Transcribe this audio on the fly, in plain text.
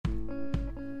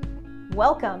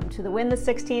Welcome to the Win the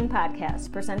 16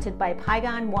 podcast presented by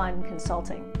Pygon One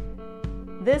Consulting.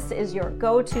 This is your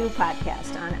go-to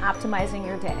podcast on optimizing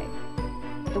your day.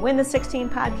 The Win the 16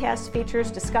 podcast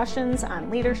features discussions on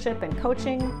leadership and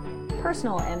coaching,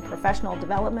 personal and professional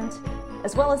development,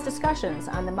 as well as discussions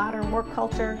on the modern work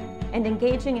culture and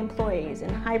engaging employees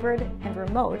in hybrid and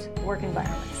remote work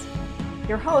environments.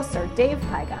 Your hosts are Dave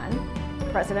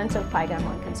Pygon, president of Pygon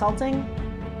One Consulting,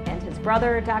 and his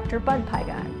brother, Dr. Bud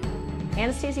Pygon,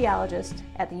 anesthesiologist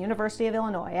at the University of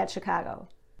Illinois at Chicago.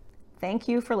 Thank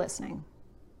you for listening.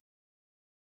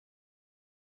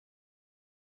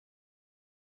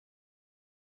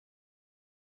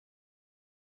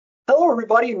 Hello,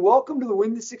 everybody, and welcome to the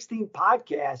Win the 16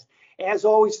 podcast. As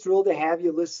always, thrilled to have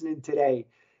you listening today.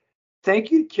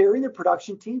 Thank you to Carrie and the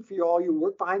production team for all your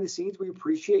work behind the scenes. We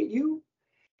appreciate you.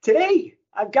 Today,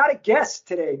 I've got a guest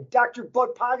today. Dr.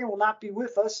 Bud Pygon will not be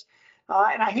with us.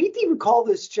 And I hate to even call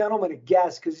this gentleman a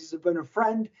guest because he's been a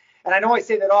friend. And I know I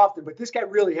say that often, but this guy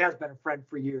really has been a friend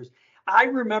for years. I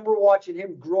remember watching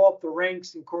him grow up the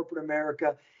ranks in corporate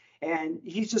America, and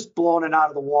he's just blowing it out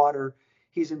of the water.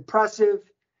 He's impressive.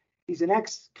 He's an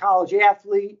ex-college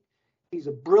athlete. He's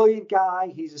a brilliant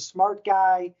guy. He's a smart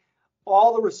guy.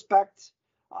 All the respect.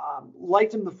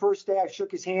 Liked him the first day I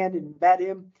shook his hand and met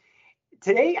him.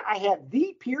 Today, I have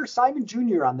the Pierre Simon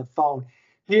Jr. on the phone.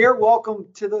 Pierre, welcome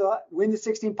to the Win the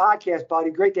 16 podcast, buddy.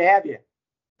 Great to have you.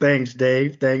 Thanks,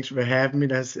 Dave. Thanks for having me.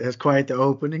 That's quite the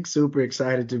opening. Super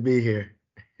excited to be here.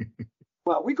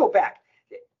 Well, we go back.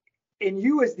 And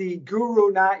you as the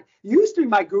guru, you used to be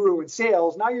my guru in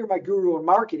sales. Now you're my guru in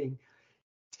marketing.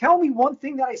 Tell me one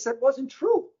thing that I said wasn't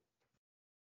true.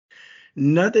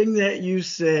 Nothing that you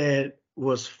said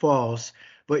was false,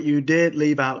 but you did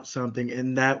leave out something,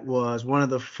 and that was one of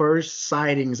the first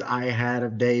sightings I had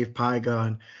of Dave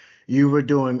Pygon. You were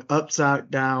doing upside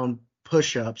down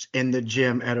push-ups in the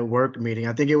gym at a work meeting.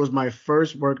 I think it was my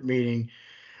first work meeting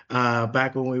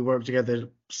back when we worked together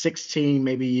 16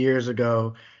 maybe years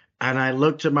ago. And I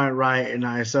looked to my right and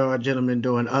I saw a gentleman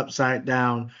doing upside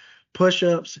down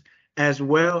push-ups as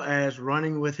well as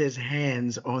running with his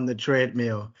hands on the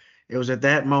treadmill. It was at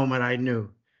that moment I knew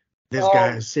this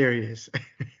guy is serious.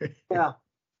 Yeah.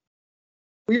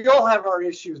 We all have our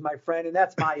issues, my friend, and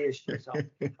that's my issue. So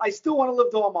I still want to live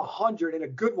till I'm 100 and a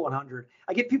good 100.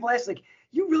 I get people asking, like,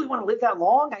 you really want to live that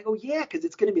long? I go, yeah, because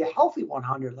it's going to be a healthy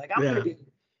 100. Like I'm going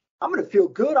to feel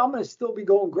good. I'm going to still be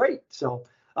going great. So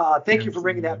thank you for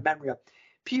bringing that memory up.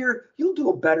 Pierre, you'll do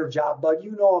a better job, bud.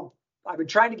 You know, I've been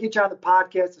trying to get you on the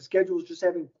podcast. The schedules just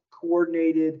haven't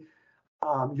coordinated.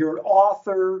 You're an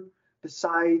author.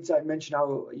 Besides, I mentioned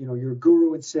how, you're a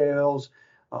guru in sales,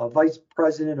 vice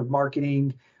president of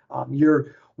marketing.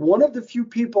 You're one of the few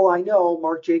people I know,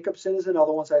 Mark Jacobson is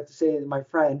another one, so I have to say my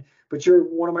friend, but you're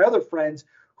one of my other friends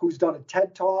who's done a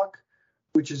TED Talk,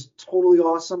 which is totally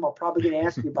awesome. I'm probably going to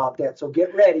ask you about that, so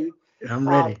get ready. I'm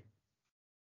ready.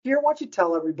 Pierre, why don't you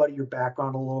tell everybody your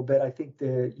background a little bit? I think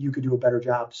that you could do a better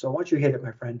job, so why don't you hit it,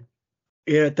 my friend?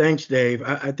 Yeah, thanks, Dave.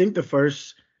 I think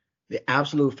the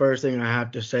absolute first thing I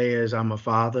have to say is I'm a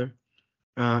father.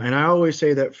 And I always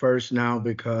say that first now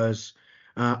because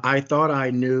I thought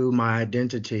I knew my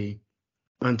identity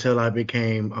until I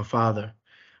became a father.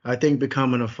 I think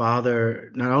becoming a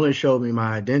father not only showed me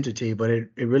my identity, but it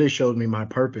really showed me my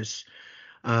purpose.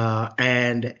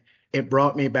 And it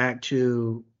brought me back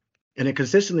to, and it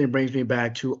consistently brings me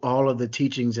back to all of the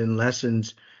teachings and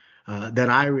lessons that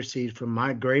I received from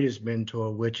my greatest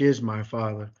mentor, which is my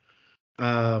father.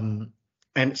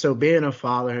 And so being a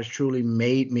father has truly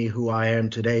made me who I am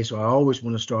today. So I always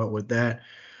want to start with that.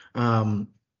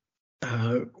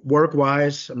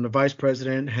 Work-wise, I'm the vice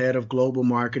president, head of global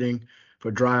marketing for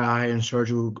dry eye and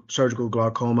surgical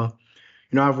glaucoma.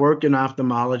 I've worked in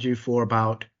ophthalmology for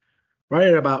about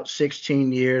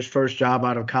 16 years. First job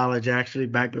out of college, actually,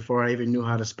 back before I even knew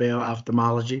how to spell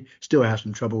ophthalmology. Still have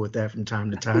some trouble with that from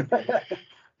time to time.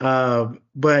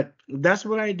 But that's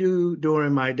what I do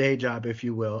during my day job, if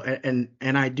you will. And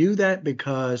I do that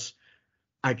because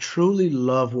I truly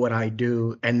love what I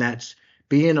do. And that's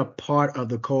being a part of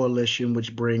the coalition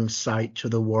which brings sight to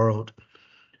the world.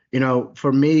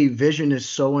 For me, vision is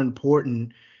so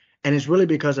important. And it's really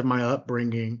because of my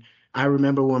upbringing. I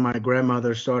remember when my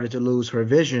grandmother started to lose her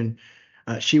vision,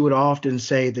 she would often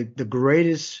say that the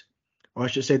greatest, or I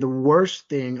should say the worst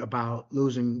thing about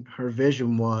losing her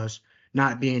vision was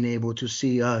not being able to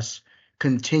see us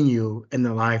continue in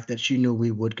the life that she knew we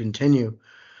would continue.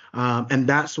 And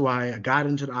that's why I got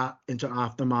into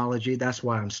ophthalmology. That's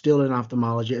why I'm still in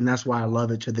ophthalmology. And that's why I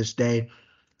love it to this day.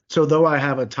 So though I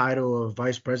have a title of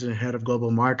vice president, head of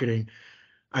global marketing,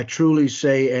 I truly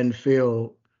say and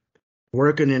feel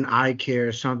working in eye care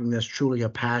is something that's truly a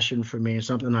passion for me and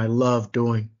something I love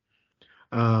doing.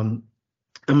 Um,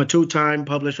 I'm a two-time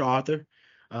published author,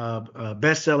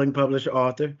 best-selling published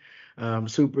author. I'm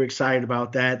super excited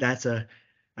about that.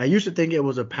 I used to think it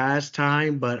was a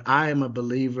pastime, but I am a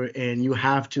believer in you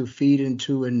have to feed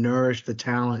into and nourish the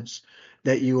talents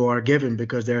that you are given,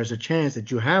 because there's a chance that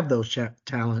you have those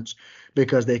talents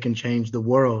because they can change the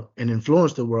world and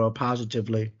influence the world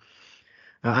positively.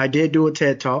 I did do a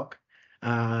TED Talk,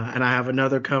 and I have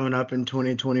another coming up in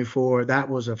 2024. That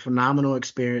was a phenomenal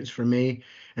experience for me.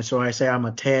 And so I say I'm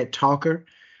a TED Talker.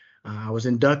 I was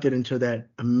inducted into that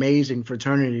amazing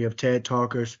fraternity of TED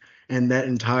Talkers, and that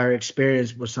entire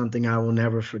experience was something I will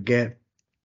never forget.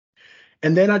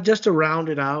 And then just to round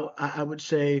it out, I would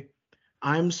say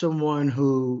I'm someone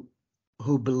who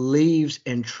believes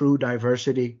in true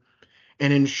diversity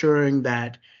and ensuring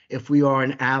that if we are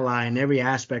an ally in every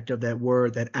aspect of that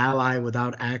word, that ally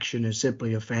without action is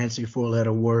simply a fancy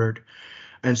four-letter word.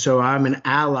 And so I'm an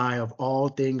ally of all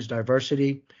things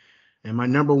diversity. And my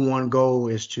number one goal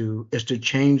is to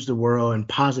change the world and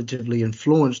positively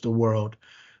influence the world,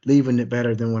 leaving it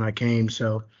better than when I came.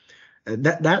 So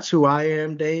that's who I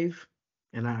am, Dave.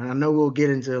 And I know we'll get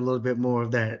into a little bit more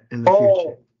of that in the future.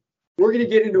 Oh, we're going to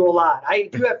get into a lot. I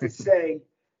do have to say,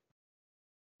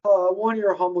 one,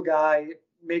 you're a humble guy.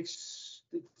 It's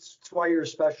why you're a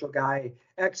special guy.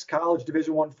 Ex-college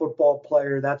Division I football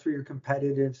player. That's where your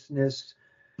competitiveness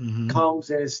comes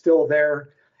and is still there.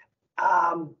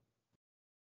 I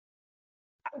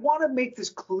want to make this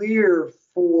clear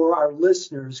for our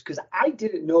listeners, because I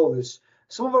didn't know this.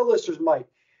 Some of our listeners might.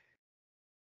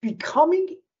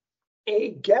 Becoming a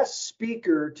guest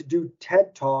speaker to do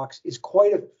TED Talks is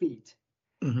quite a feat.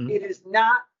 It is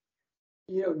not,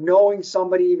 knowing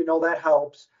somebody, even though that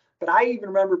helps. But I even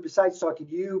remember, besides talking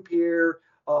to you, Pierre,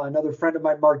 another friend of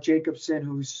mine, Mark Jacobson,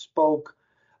 who spoke,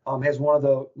 has one of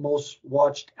the most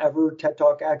watched ever TED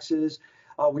Talk X's.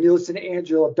 When you listen to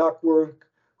Angela Duckworth,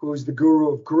 who is the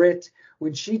guru of grit,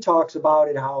 when she talks about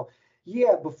it, how,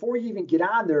 before you even get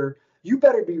on there, you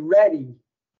better be ready,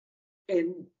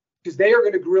 and because they are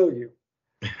going to grill you.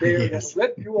 They are going to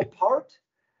rip you apart.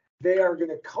 They are going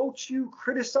to coach you,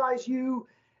 criticize you.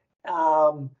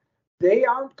 They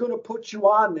aren't going to put you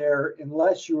on there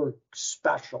unless you're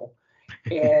special.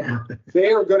 And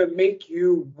they are going to make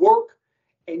you work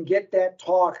and get that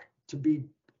talk to be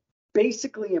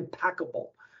basically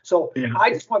impeccable. So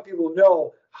I just want people to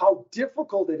know how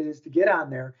difficult it is to get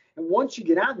on there. And once you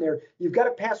get on there, you've got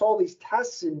to pass all these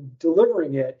tests in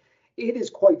delivering it. It is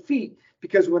quite feat,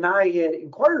 because when I had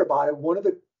inquired about it, one of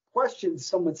the questions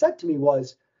someone said to me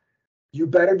was, you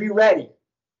better be ready,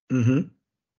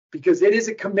 because it is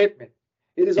a commitment.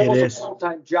 It is almost a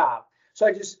full-time job.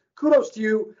 So kudos to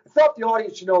you. I thought the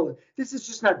audience should know that this is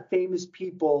just not famous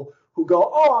people who go,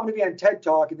 oh, I'm going to be on TED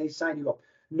Talk, and they sign you up.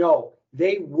 No,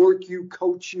 they work you,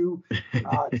 coach you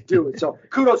to do it. So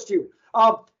kudos to you.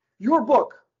 Your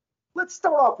book, let's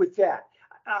start off with that.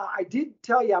 I did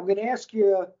tell you I'm going to ask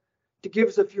you to give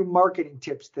us a few marketing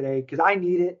tips today, because I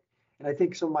need it, and I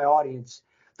think some of my audience.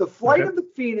 The Flight of the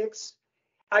Phoenix,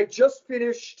 I just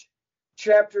finished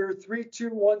chapter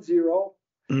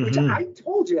 3210, which I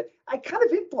told you, I kind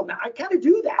of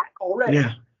do that already.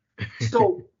 Yeah.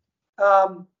 So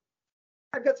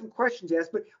I've got some questions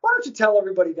asked, but why don't you tell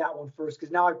everybody that one first,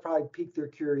 because now I've probably piqued their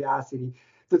curiosity.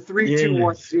 The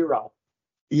 3210.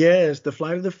 Yes, The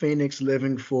Flight of the Phoenix,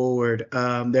 Living Forward.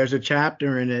 There's a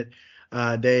chapter in it,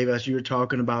 Dave, as you were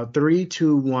talking about,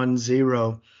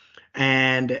 3210.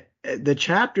 And the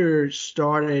chapter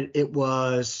started, it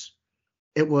was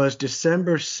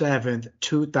December 7th,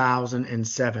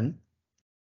 2007.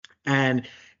 And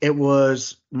it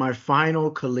was my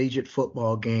final collegiate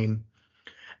football game.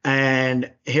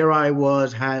 And here I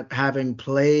was having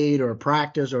played or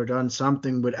practiced or done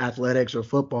something with athletics or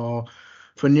football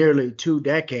for nearly 2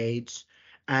 decades.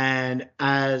 And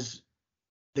as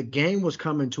the game was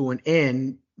coming to an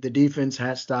end, the defense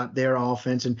had stopped their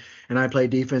offense, and I played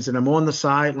defense, and I'm on the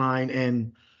sideline,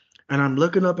 and I'm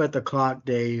looking up at the clock,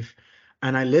 Dave,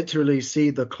 and I literally see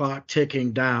the clock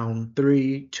ticking down,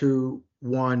 3, 2,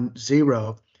 1,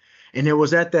 0. And it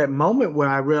was at that moment where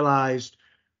I realized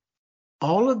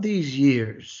all of these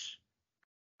years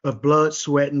of blood,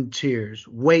 sweat, and tears,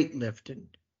 weightlifting,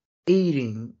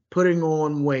 eating, putting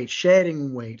on weight,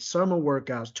 shedding weight, summer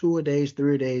workouts, 2-a-days,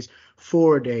 3-a-days,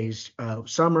 4-a-days,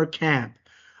 summer camp,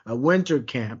 winter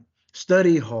camp,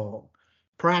 study hall,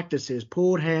 practices,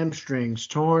 pulled hamstrings,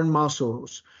 torn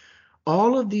muscles,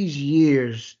 all of these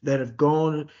years that have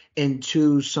gone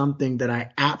into something that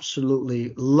I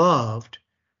absolutely loved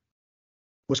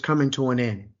was coming to an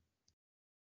end.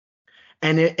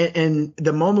 And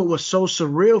the moment was so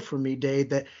surreal for me, Dave,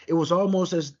 that it was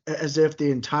almost as if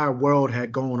the entire world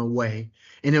had gone away,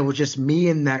 and it was just me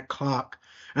and that clock.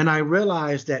 And I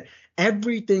realized that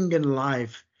everything in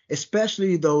life,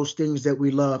 especially those things that we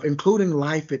love, including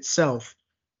life itself,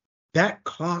 that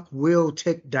clock will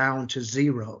tick down to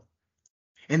zero.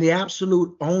 And the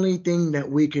absolute only thing that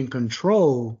we can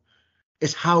control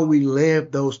is how we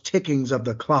live those tickings of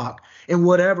the clock in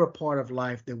whatever part of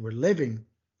life that we're living.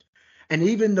 And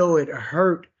even though it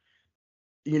hurt,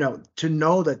 to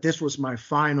know that this was my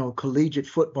final collegiate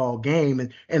football game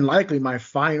and likely my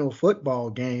final football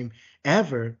game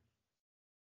ever,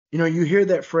 you hear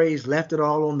that phrase, left it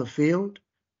all on the field.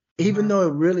 Even though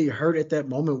it really hurt at that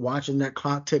moment watching that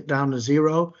clock tick down to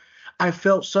zero, I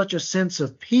felt such a sense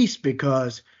of peace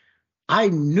because I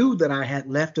knew that I had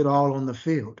left it all on the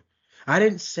field. I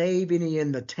didn't save any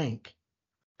in the tank.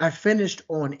 I finished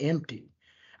on empty.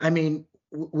 I mean,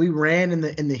 we ran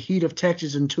in the heat of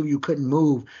Texas until you couldn't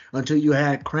move, until you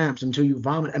had cramps, until you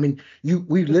vomited. I mean,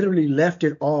 we literally left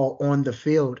it all on the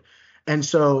field. And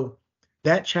so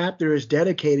that chapter is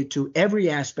dedicated to every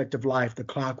aspect of life. The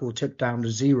clock will tick down to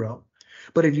zero.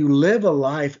 But if you live a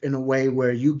life in a way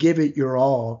where you give it your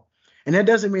all, and that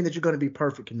doesn't mean that you're going to be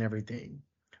perfect in everything,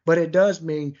 but it does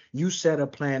mean you set a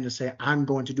plan to say, I'm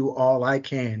going to do all I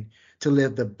can to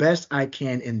live the best I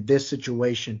can in this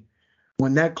situation.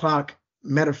 When that clock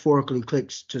metaphorically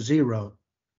clicks to zero,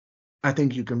 I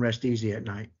think you can rest easy at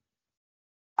night.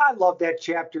 I love that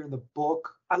chapter in the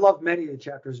book. I love many of the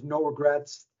chapters. No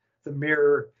Regrets, The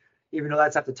Mirror, even though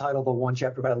that's not the title of the one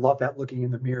chapter, but I love that, looking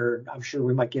in the mirror. I'm sure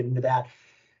we might get into that.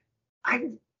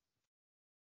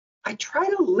 I try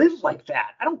to live like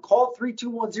that. I don't call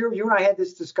 3210. You and I had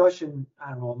this discussion, I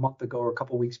don't know, a month ago or a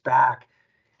couple of weeks back.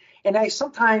 And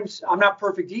I'm not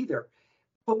perfect either.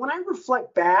 But when I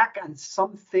reflect back on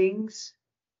some things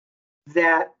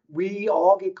that we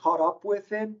all get caught up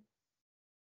with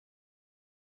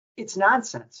it's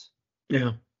nonsense.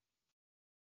 Yeah.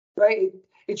 Right?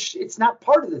 It's not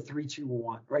part of the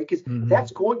 3-2-1, right? Because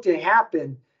that's going to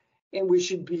happen. And we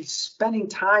should be spending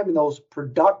time in those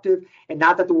productive, and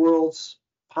not that the world's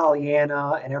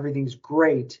Pollyanna and everything's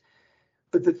great,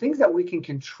 but the things that we can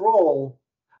control.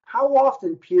 How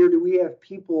often, Pierre, do we have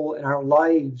people in our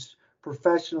lives,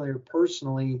 professionally or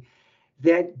personally,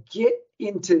 that get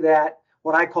into that,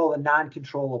 what I call the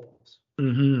non-controllables?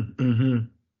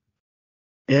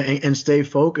 And stay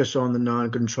focused on the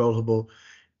non-controllable.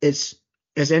 It's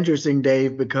interesting,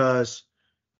 Dave, because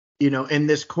in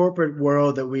this corporate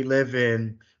world that we live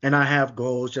in, and I have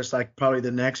goals just like probably the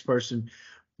next person,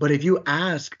 but if you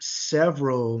ask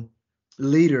several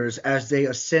leaders as they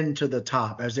ascend to the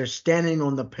top, as they're standing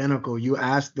on the pinnacle, you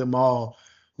ask them all,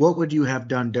 what would you have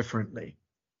done differently?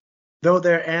 Though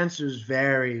their answers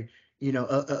vary,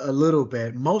 a little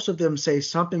bit, most of them say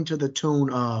something to the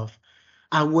tune of,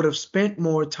 I would have spent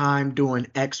more time doing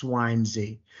X, Y, and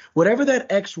Z. Whatever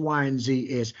that X, Y, and Z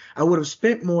is, I would have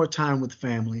spent more time with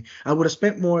family. I would have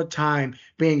spent more time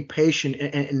being patient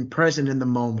and present in the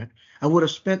moment. I would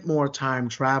have spent more time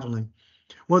traveling.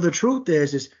 Well, the truth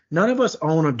is none of us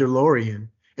own a DeLorean.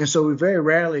 And so we very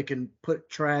rarely can put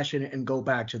trash in it and go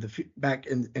back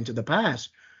into the past.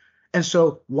 And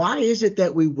so why is it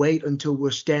that we wait until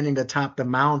we're standing atop the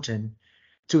mountain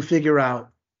to figure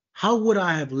out, how would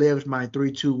I have lived my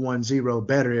 3210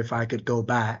 better if I could go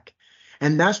back?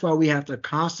 And that's why we have to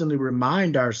constantly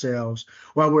remind ourselves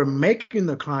while we're making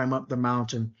the climb up the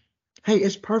mountain, hey,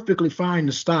 it's perfectly fine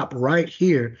to stop right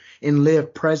here and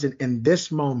live present in this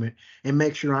moment and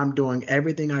make sure I'm doing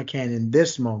everything I can in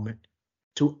this moment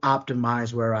to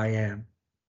optimize where I am.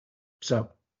 So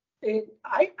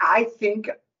I think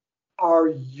our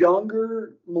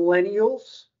younger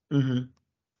millennials,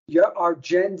 our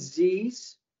Gen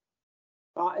Zs,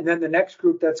 and then the next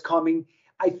group that's coming,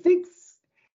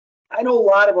 I know a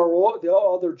lot of the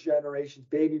other generations,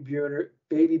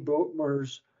 baby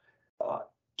boomers,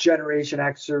 Generation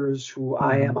Xers, who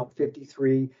I am, I'm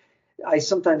 53. I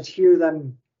sometimes hear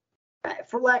them,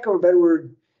 for lack of a better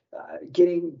word,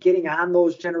 getting on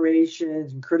those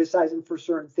generations and criticizing for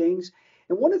certain things.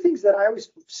 And one of the things that I always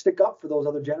stick up for those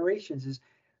other generations is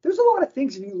there's a lot of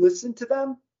things, if you listen to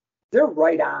them, they're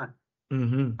right on.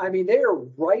 I mean, they are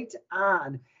right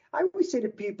on. I always say to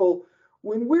people,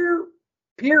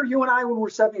 Pierre, you and I, when we're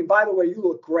 70, and by the way, you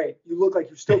look great. You look like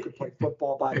you still could play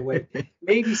football, by the way.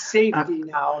 Maybe safety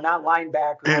now, not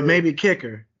linebacker. And maybe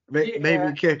kicker.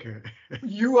 Maybe kicker.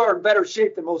 You are in better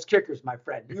shape than most kickers, my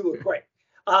friend. You look great.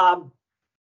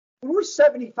 We're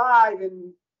 75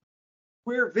 and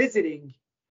we're visiting.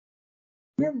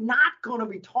 We're not going to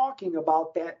be talking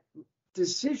about that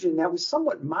decision that was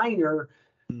somewhat minor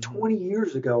 20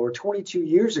 years ago or 22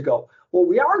 years ago. What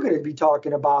we are going to be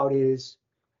talking about is,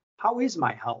 how is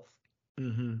my health?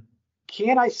 Mm-hmm.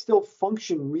 Can I still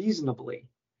function reasonably?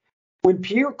 When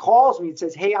Pierre calls me and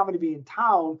says, hey, I'm going to be in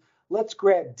town, let's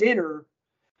grab dinner,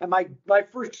 and my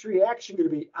first reaction going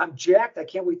to be, I'm jacked, I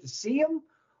can't wait to see him?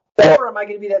 Or am I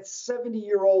going to be that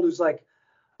 70-year-old who's like,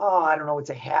 oh, I don't know, it's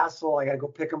a hassle, I got to go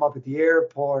pick him up at the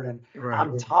airport, and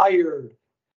I'm tired.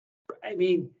 I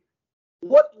mean,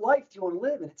 what life do you want to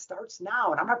live? And it starts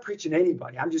now. And I'm not preaching to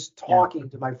anybody. I'm just talking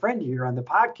to my friend here on the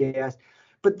podcast.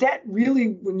 But that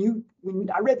really, when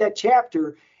I read that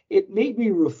chapter, it made me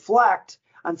reflect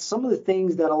on some of the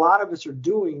things that a lot of us are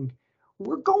doing.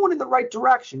 We're going in the right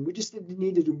direction. We just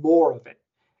need to do more of it.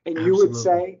 And Absolutely. You would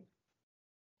say?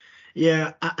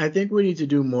 Yeah, I think we need to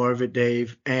do more of it,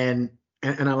 Dave. And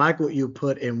I like what you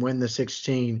put in Win the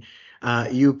 16.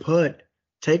 You put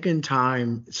taking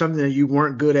time, something that you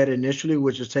weren't good at initially,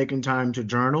 which is taking time to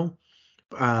journal,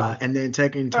 and then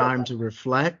taking time to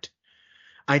reflect.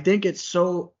 I think it's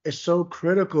so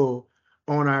critical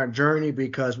on our journey,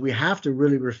 because we have to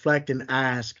really reflect and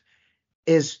ask,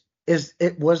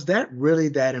 was that really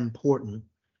that important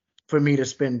for me to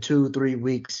spend 2-3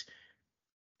 weeks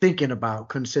thinking about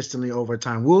consistently over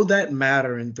time? Will that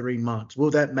matter in 3 months? Will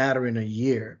that matter in a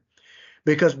year?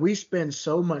 Because we spend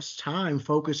so much time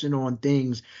focusing on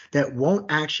things that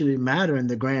won't actually matter in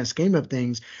the grand scheme of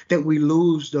things, that we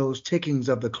lose those tickings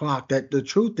of the clock, that the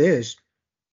truth is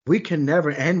we can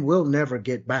never and will never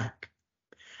get back.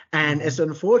 And It's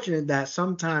unfortunate that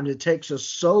sometimes it takes us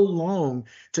so long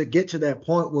to get to that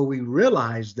point where we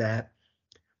realize that.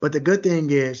 But the good thing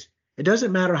is, it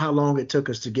doesn't matter how long it took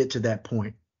us to get to that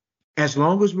point. As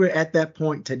long as we're at that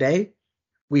point today,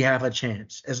 we have a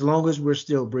chance. As long as we're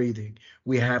still breathing,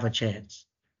 we have a chance.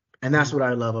 And that's what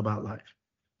I love about life.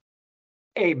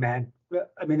 Amen.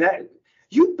 I mean,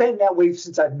 you've been that way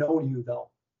since I've known you, though.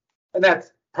 And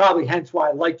that's probably hence why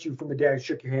I liked you from the day I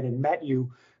shook your hand and met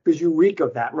you, because you reek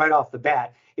of that right off the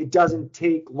bat. It doesn't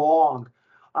take long.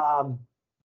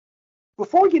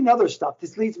 Before we get into other stuff,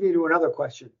 this leads me to another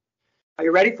question. Are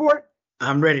you ready for it?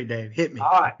 I'm ready, Dave. Hit me.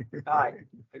 All right.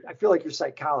 I feel like you're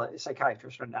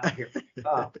psychiatrist right now here.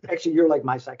 Actually, you're like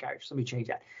my psychiatrist. Let me change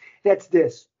that. That's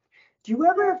this. Do you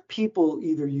ever have people,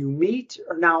 either you meet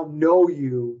or now know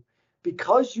you,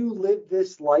 because you live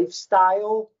this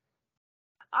lifestyle?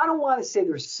 I don't want to say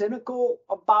they're cynical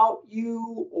about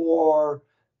you or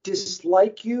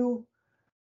dislike you,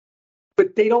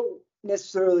 but they don't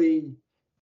necessarily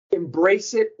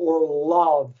embrace it or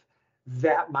love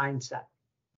that mindset.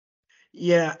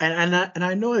 Yeah, and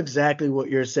I know exactly what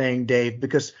you're saying, Dave,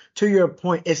 because to your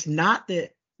point, it's not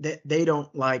that they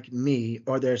don't like me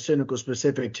or they're cynical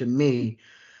specific to me,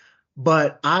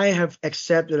 but I have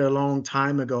accepted a long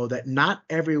time ago that not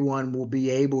everyone will be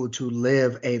able to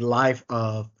live a life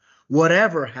of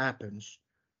whatever happens.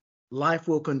 Life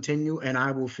will continue and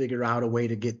I will figure out a way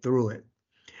to get through it.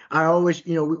 I always,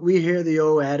 we hear the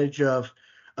old adage of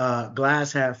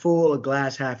glass half full or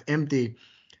glass half empty.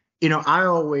 I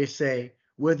always say,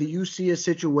 whether you see a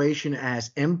situation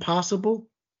as impossible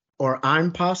or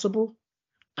I'm possible,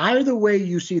 either way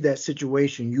you see that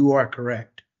situation, you are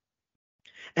correct.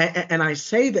 And I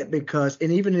say that because,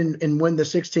 and even in Win the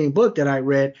 16 book that I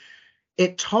read,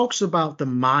 it talks about the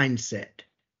mindset.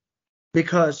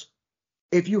 Because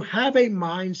if you have a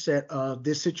mindset of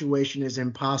this situation is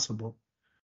impossible,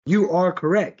 you are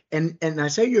correct. And I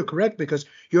say you're correct because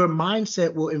your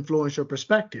mindset will influence your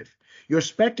perspective. Your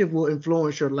perspective will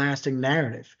influence your lasting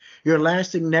narrative. Your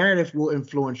lasting narrative will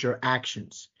influence your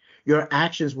actions. Your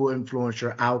actions will influence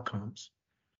your outcomes.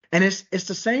 And it's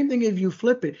the same thing if you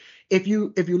flip it. If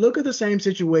you look at the same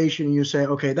situation and you say,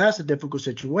 okay, that's a difficult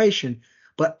situation,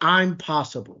 but I'm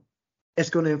possible. It's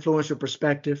going to influence your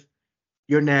perspective,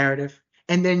 your narrative,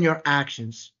 and then your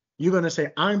actions. You're going to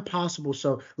say, I'm possible,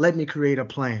 so let me create a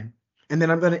plan. And then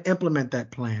I'm going to implement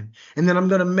that plan. And then I'm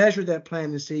going to measure that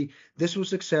plan and see, this was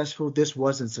successful, this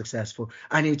wasn't successful.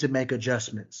 I need to make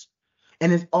adjustments.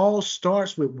 And it all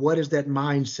starts with, what is that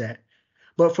mindset?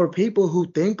 But for people who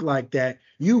think like that,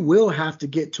 you will have to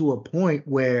get to a point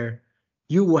where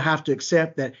you will have to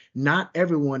accept that not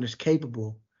everyone is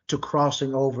capable to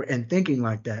crossing over and thinking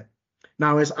like that.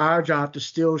 Now, it's our job to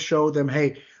still show them,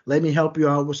 hey, let me help you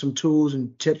out with some tools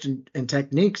and tips and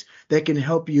techniques that can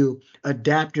help you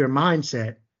adapt your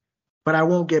mindset. But I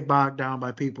won't get bogged down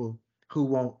by people who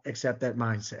won't accept that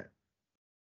mindset.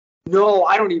 No,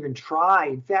 I don't even try.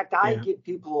 In fact, I get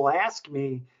people who ask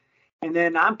me, and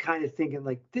then I'm kind of thinking,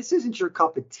 like, this isn't your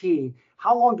cup of tea.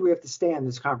 How long do we have to stay on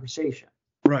this conversation?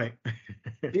 Right.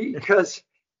 Because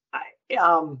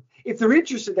if they're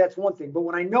interested, that's one thing. But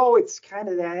when I know it's kind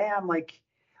of that, I'm like,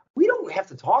 we don't have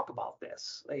to talk about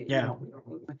this. Like, Yeah.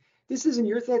 This isn't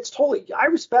your thing. It's totally, I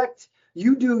respect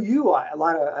you do you.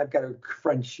 I've got a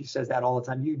friend, she says that all the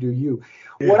time. You do you.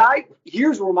 Yeah.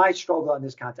 Here's where my struggle on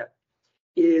this concept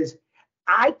is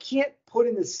I can't put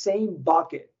in the same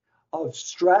bucket of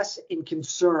stress and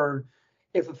concern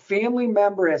if a family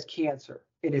member has cancer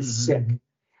and is sick.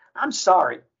 I'm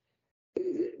sorry.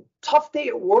 Tough day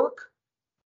at work,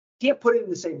 can't put it in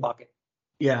the same bucket.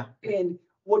 Yeah. And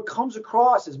what comes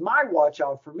across as my watch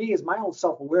out for me is my own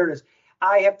self-awareness.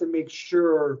 I have to make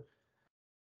sure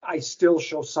I still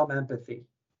show some empathy.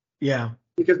 Yeah.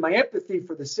 Because my empathy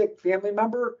for the sick family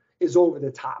member is over the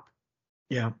top.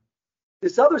 Yeah.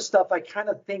 This other stuff I kind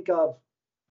of think of,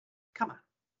 come on,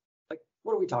 like,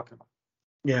 what are we talking about?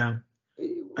 Yeah.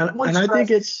 One And I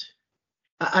stress,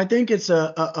 think it's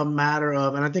a matter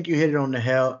of, and I think you hit it on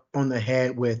the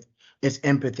head with its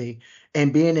empathy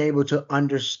and being able to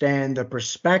understand the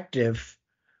perspective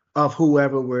of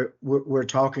whoever we're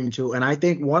talking to. And I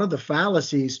think one of the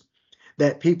fallacies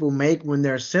that people make when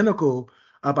they're cynical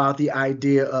about the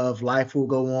idea of life will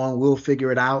go on, we'll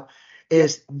figure it out,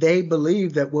 is they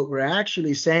believe that what we're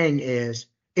actually saying is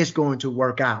it's going to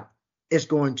work out.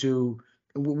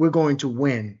 We're going to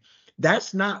win.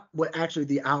 That's not what actually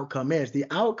the outcome is. The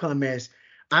outcome is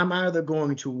I'm either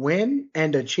going to win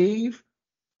and achieve,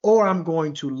 or I'm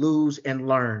going to lose and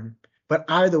learn. But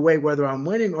either way, whether I'm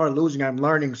winning or losing, I'm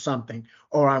learning something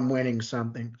or I'm winning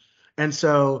something. And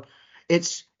so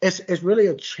it's really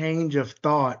a change of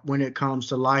thought when it comes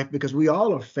to life, because we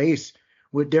all are faced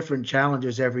with different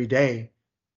challenges every day.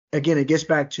 Again, it gets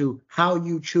back to how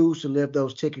you choose to live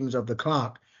those tickings of the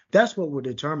clock. That's what will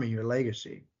determine your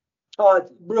legacy.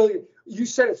 Brilliant. You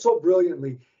said it so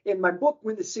brilliantly. In my book,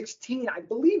 Win the 16, I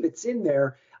believe it's in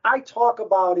there. I talk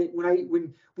about it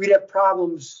when we'd have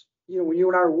problems, when you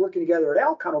and I were working together at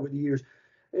Alcon over the years,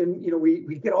 and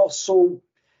we get all so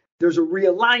there's a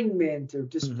realignment or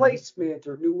displacement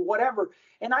or new whatever.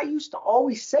 And I used to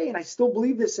always say, and I still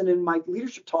believe this, and in my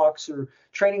leadership talks or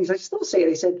trainings, I still say it.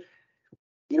 I said,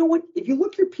 you know what? If you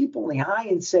look your people in the eye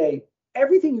and say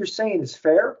everything you're saying is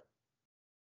fair,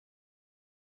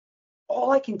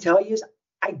 all I can tell you is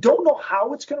I don't know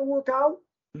how it's going to work out,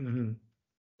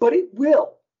 but it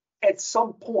will at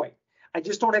some point. I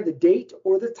just don't have the date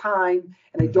or the time,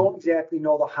 and I don't exactly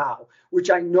know the how,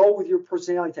 which I know with your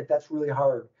personality type, that's really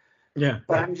hard. Yeah.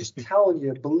 But I'm just telling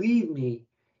you, believe me,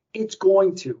 it's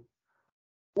going to.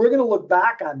 We're going to look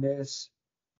back on this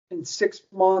in 6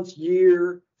 months,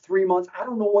 year, 3 months. I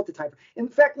don't know what the time. In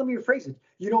fact, let me rephrase it.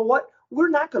 You know what? We're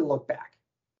not going to look back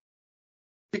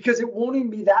because it won't even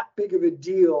be that big of a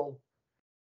deal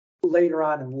later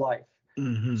on in life.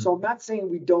 So I'm not saying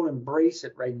we don't embrace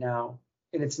it right now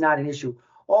and it's not an issue.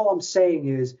 All I'm saying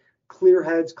is clear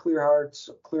heads, clear hearts,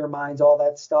 clear minds, all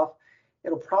that stuff.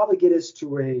 It'll probably get us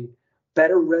to a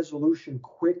better resolution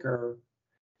quicker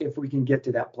if we can get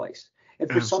to that place.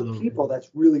 And for some people, that's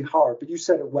really hard, but you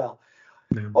said it well.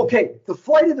 Okay, The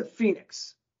Flight of the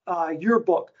Phoenix, your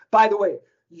book. By the way,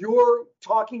 you're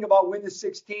talking about Win the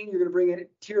 16. You're going to bring a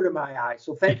tear to my eye.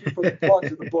 So thank you for the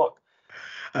plugs of the book.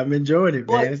 I'm enjoying it,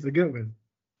 man. It's a good one.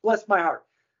 Bless my heart.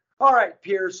 All right,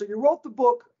 Pierre. So you wrote the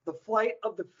book, The Flight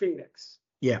of the Phoenix.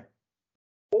 Yeah.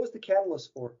 What was the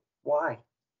catalyst for? Why?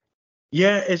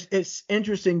 Yeah, it's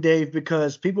interesting, Dave,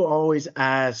 because people always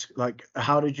ask, like,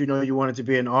 how did you know you wanted to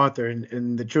be an author?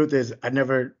 And the truth is, I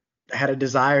never had a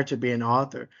desire to be an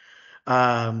author.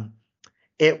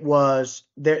 It was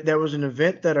there was an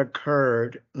event that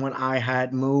occurred when I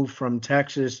had moved from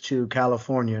Texas to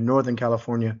California, Northern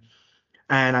California.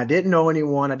 And I didn't know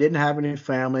anyone. I didn't have any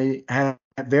family. I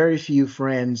had very few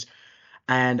friends.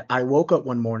 And I woke up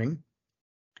one morning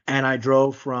and I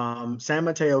drove from San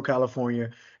Mateo, California,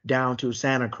 down to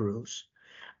Santa Cruz.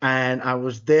 And I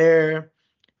was there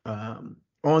on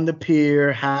the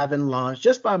pier having lunch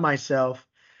just by myself.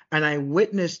 And I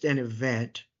witnessed an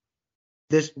event,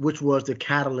 which was the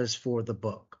catalyst for the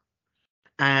book.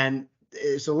 And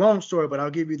it's a long story, but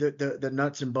I'll give you the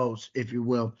nuts and bolts, if you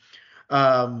will.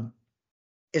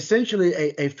 Essentially,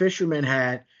 a fisherman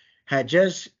had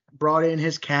just brought in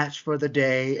his catch for the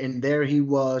day, and there he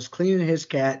was cleaning his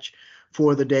catch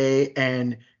for the day.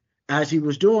 And as he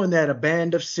was doing that, a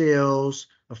band of seals,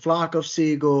 a flock of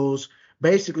seagulls,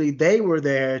 basically they were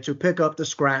there to pick up the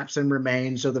scraps and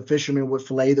remains. So the fisherman would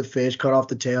fillet the fish, cut off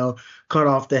the tail, cut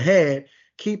off the head,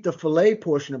 keep the fillet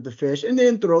portion of the fish, and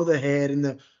then throw the head and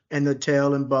the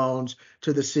tail and bones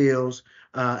to the seals,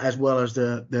 as well as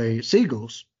the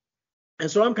seagulls. And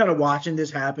so I'm kind of watching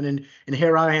this happen, and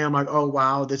here I am like, oh,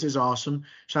 wow, this is awesome.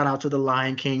 Shout out to the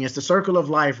Lion King. It's the circle of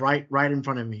life right in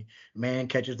front of me. Man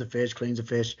catches the fish, cleans the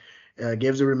fish,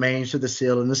 gives the remains to the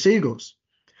seal and the seagulls.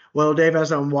 Well, Dave,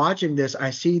 as I'm watching this, I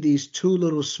see these two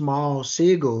little small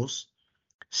seagulls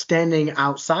standing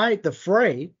outside the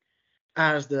fray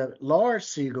as the large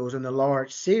seagulls and the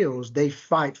large seals, they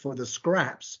fight for the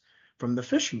scraps from the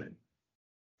fishermen.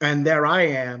 And there I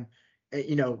am,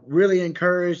 really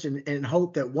encouraged and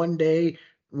hope that one day,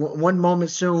 one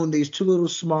moment soon, these two little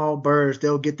small birds,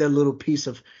 they'll get their little piece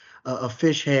of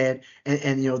fish head,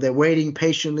 and they're waiting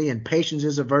patiently, and patience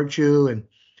is a virtue.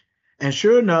 And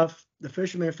sure enough, the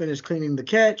fisherman finished cleaning the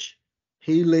catch,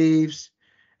 he leaves,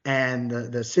 and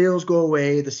the seals go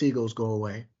away, the seagulls go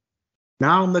away.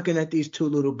 Now I'm looking at these two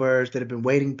little birds that have been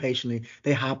waiting patiently.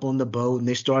 They hop on the boat and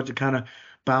they start to kind of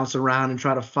bounce around and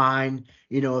try to find,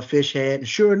 a fish head. And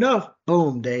sure enough,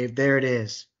 boom, Dave, there it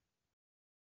is.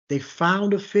 They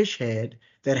found a fish head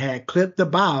that had clipped the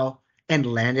bow and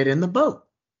landed in the boat.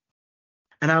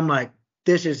 And I'm like,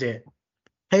 this is it.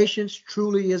 Patience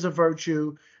truly is a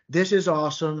virtue. This is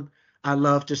awesome. I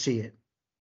love to see it.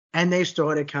 And they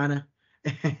started kind of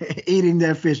eating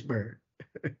their fish bird.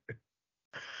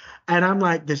 And I'm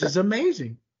like, this is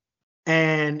amazing.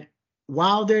 And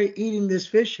while they're eating this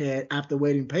fish head, after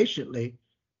waiting patiently,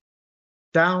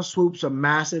 down swoops a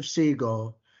massive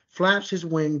seagull, flaps his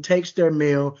wing, takes their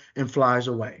meal, and flies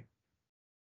away.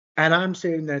 And I'm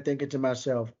sitting there thinking to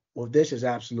myself, well, this is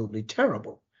absolutely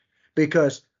terrible,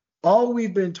 because all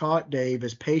we've been taught, Dave,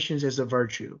 is patience is a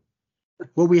virtue.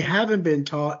 What we haven't been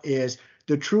taught is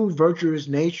the true virtuous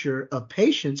nature of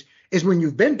patience is when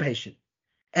you've been patient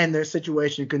and their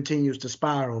situation continues to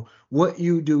spiral. What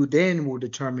you do then will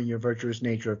determine your virtuous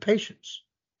nature of patience.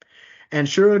 And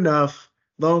sure enough,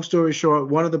 long story short,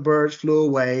 one of the birds flew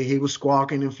away. He was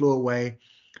squawking and flew away.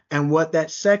 And what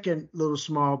that second little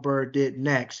small bird did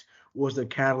next was the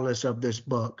catalyst of this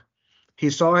book. He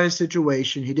saw his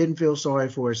situation. He didn't feel sorry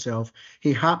for himself.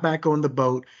 He hopped back on the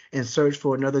boat and searched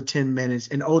for another 10 minutes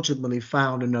and ultimately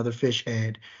found another fish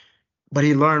head. But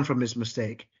he learned from his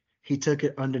mistake. He took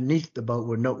it underneath the boat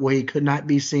where he could not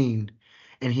be seen,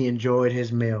 and he enjoyed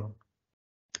his meal.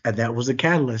 And that was the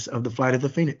catalyst of the flight of the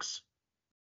Phoenix.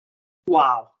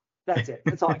 Wow. That's it.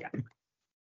 That's all I got.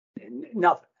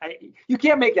 Nothing. You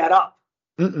can't make that up.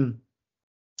 Can't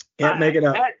make it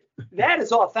up. That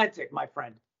is authentic, my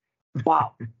friend.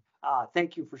 Wow.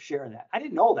 Thank you for sharing that. I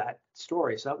didn't know that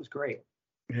story, so that was great.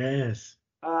 Yes.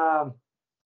 All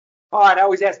right. I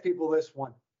always ask people this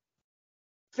one.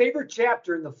 Favorite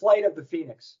chapter in the flight of the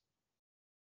Phoenix?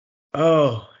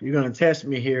 Oh, you're going to test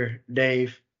me here,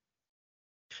 Dave.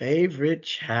 Favorite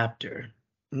chapter.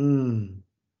 Okay,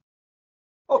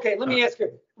 let me ask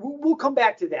you. We'll come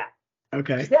back to that.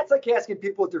 Okay. That's like asking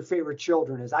people what their favorite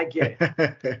children is. I get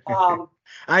it.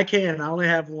 I can. I only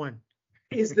have one.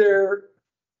 Is there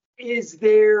in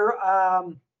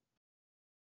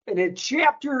a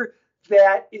chapter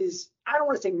that is, I don't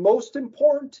want to say most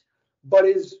important, but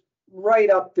is right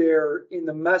up there in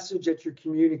the message that you're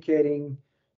communicating,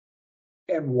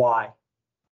 and why?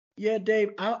 Yeah,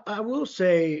 Dave, I will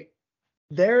say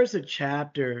there's a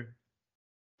chapter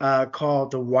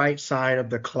called The White Side of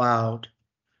the Cloud.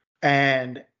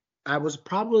 And I was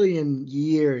probably in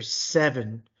year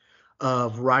 7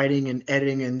 of writing and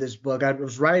editing in this book. I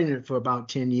was writing it for about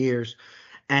 10 years.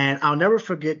 And I'll never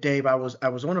forget, Dave, I was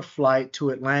on a flight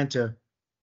to Atlanta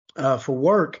for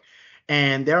work.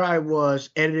 And there I was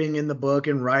editing in the book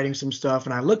and writing some stuff.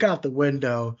 And I look out the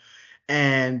window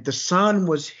and the sun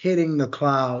was hitting the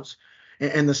clouds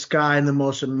and the sky in the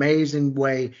most amazing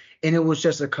way. And it was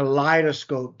just a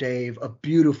kaleidoscope, Dave, of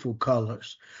beautiful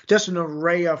colors, just an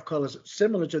array of colors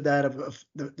similar to that of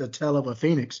the tail of a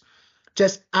phoenix,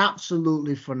 just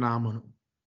absolutely phenomenal.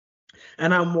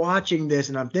 And I'm watching this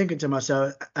and I'm thinking to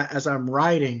myself as I'm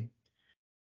writing,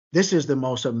 this is the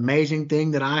most amazing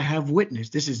thing that I have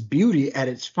witnessed. This is beauty at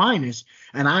its finest.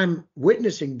 And I'm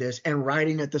witnessing this and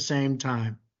writing at the same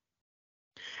time.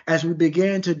 As we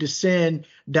began to descend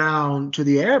down to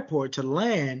the airport to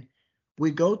land,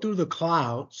 we go through the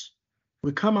clouds,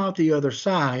 we come out the other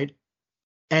side,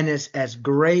 and it's as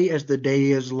gray as the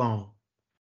day is long.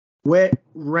 Wet,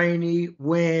 rainy,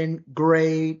 wind,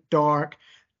 gray, dark,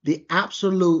 the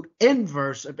absolute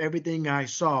inverse of everything I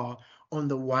saw on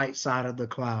the white side of the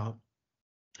cloud.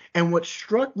 And what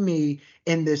struck me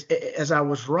in this, as I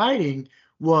was writing,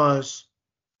 was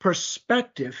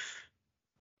perspective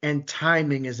and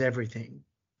timing is everything.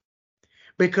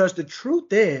 Because the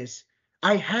truth is,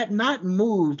 I had not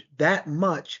moved that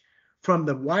much from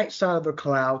the white side of the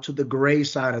cloud to the gray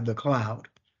side of the cloud.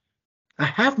 I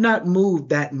have not moved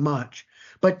that much,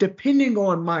 but depending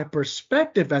on my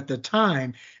perspective at the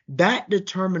time, that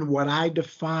determined what I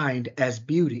defined as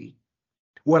beauty,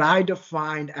 what I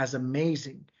defined as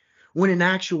amazing, when in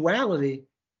actuality,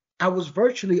 I was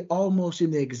virtually almost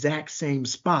in the exact same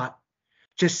spot,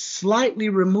 just slightly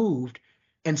removed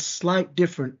and slight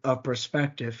different of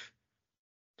perspective.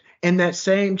 In that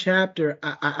same chapter,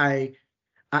 I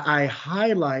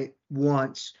highlight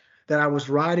once that I was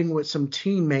riding with some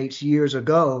teammates years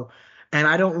ago, and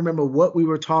I don't remember what we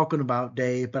were talking about,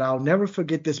 Dave, but I'll never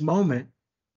forget this moment.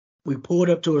 We pulled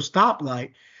up to a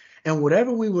stoplight, and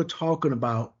whatever we were talking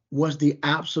about was the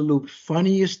absolute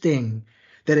funniest thing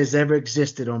that has ever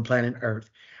existed on planet Earth.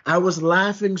 I was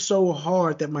laughing so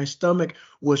hard that my stomach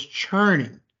was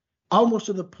churning, almost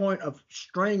to the point of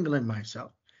strangling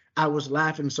myself. I was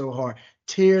laughing so hard,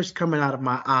 tears coming out of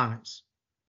my eyes.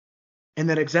 In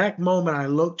that exact moment, I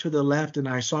looked to the left and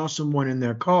I saw someone in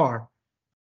their car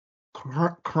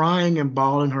crying and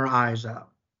bawling her eyes out.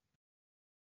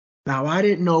 Now, I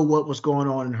didn't know what was going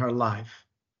on in her life,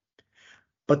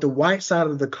 but the white side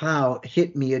of the cloud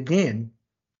hit me again,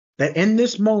 that in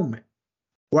this moment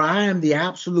where I am the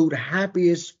absolute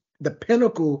happiest, the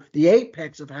pinnacle, the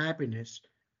apex of happiness,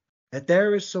 that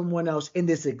there is someone else in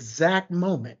this exact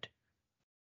moment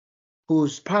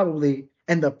who's probably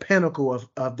in the pinnacle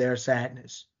of their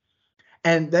sadness.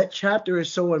 And that chapter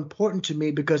is so important to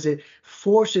me because it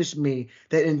forces me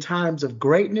that in times of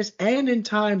greatness and in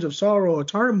times of sorrow or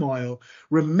turmoil,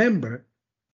 remember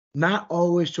not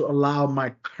always to allow my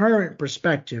current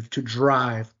perspective to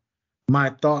drive my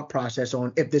thought process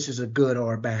on if this is a good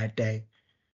or a bad day,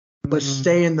 but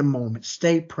stay in the moment,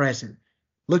 stay present,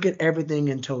 look at everything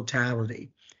in totality.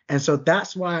 And so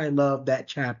that's why I love that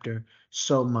chapter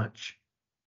so much.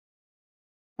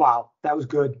 Wow, that was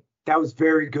good. That was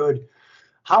very good.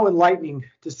 How enlightening,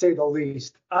 to say the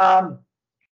least. So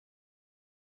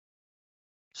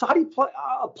how do you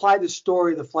apply the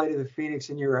story of the flight of the Phoenix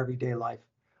in your everyday life?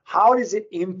 How does it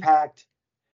impact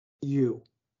you?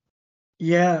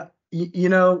 Yeah,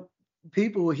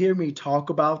 people will hear me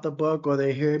talk about the book, or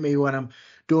they hear me when I'm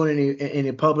doing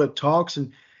any public talks,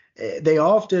 and they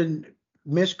often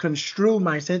misconstrue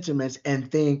my sentiments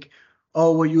and think,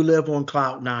 oh, well, you live on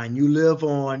cloud nine, you live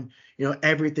on,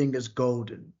 everything is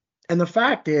golden. And the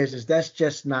fact is that's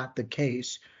just not the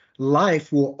case.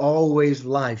 Life will always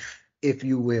life, if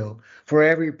you will, for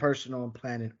every person on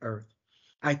planet Earth.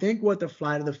 I think what the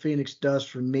Flight of the Phoenix does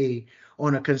for me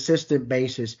on a consistent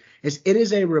basis is it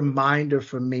is a reminder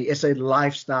for me. It's a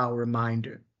lifestyle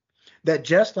reminder that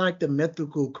just like the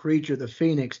mythical creature, the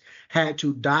phoenix, had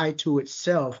to die to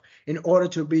itself in order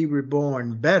to be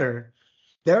reborn better,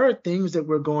 there are things that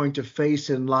we're going to face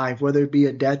in life, whether it be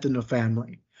a death in the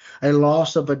family, a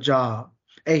loss of a job,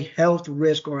 a health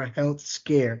risk, or a health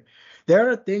scare. There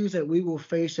are things that we will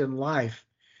face in life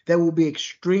that will be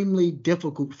extremely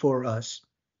difficult for us.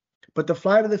 But the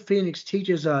Flight of the Phoenix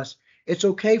teaches us it's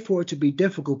okay for it to be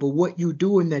difficult, but what you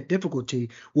do in that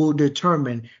difficulty will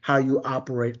determine how you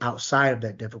operate outside of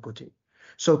that difficulty.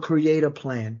 So create a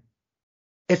plan.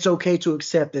 It's okay to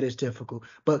accept that it's difficult,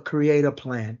 but create a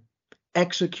plan.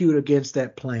 Execute against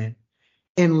that plan.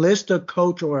 Enlist a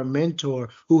coach or a mentor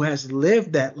who has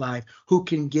lived that life, who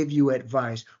can give you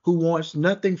advice, who wants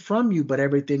nothing from you but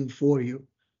everything for you.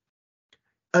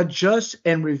 Adjust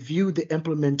and review the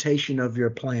implementation of your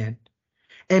plan.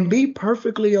 And be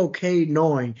perfectly okay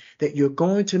knowing that you're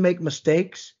going to make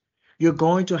mistakes, you're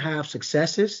going to have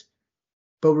successes,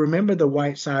 but remember the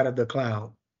white side of the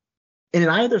cloud. And in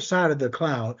either side of the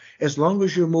cloud, as long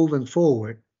as you're moving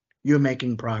forward, you're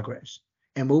making progress.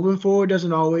 And moving forward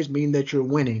doesn't always mean that you're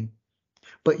winning,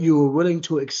 but you are willing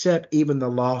to accept even the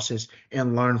losses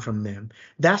and learn from them.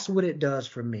 That's what it does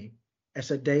for me.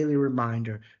 It's a daily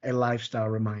reminder, a lifestyle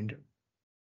reminder.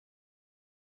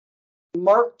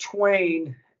 Mark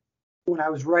Twain, when I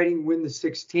was writing Win the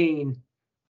 16,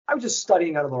 I was just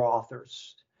studying other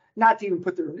authors, not to even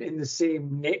put them in the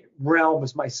same realm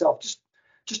as myself,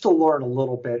 just to learn a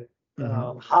little bit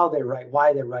how they write,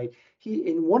 why they write.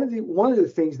 One of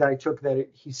the things that I took that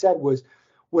he said was,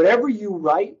 whatever you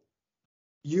write,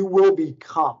 you will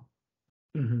become.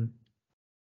 Mm-hmm.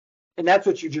 And that's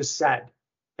what you just said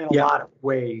in a lot of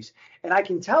ways. And I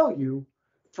can tell you,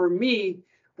 for me,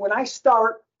 when I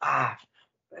start,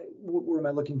 what am I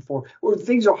looking for? When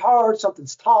things are hard,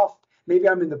 something's tough. Maybe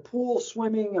I'm in the pool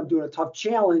swimming, I'm doing a tough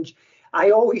challenge.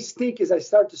 I always think as I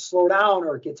start to slow down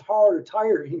or it gets hard or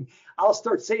tiring, I'll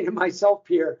start saying to myself,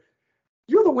 Pierre,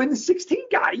 you're the Win the 16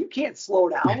 guy. You can't slow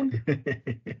down.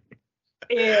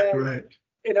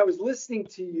 And I was listening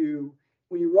to you.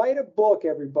 When you write a book,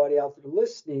 everybody out there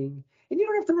listening, and you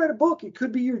don't have to write a book. It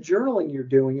could be your journaling you're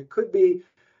doing. It could be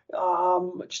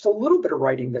just a little bit of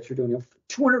writing that you're doing,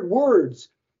 200 words.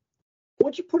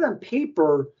 What you put on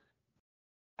paper,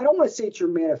 I don't want to say it's your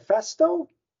manifesto.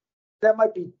 That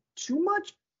might be too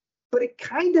much, but it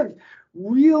kind of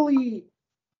really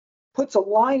puts a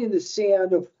line in the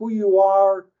sand of who you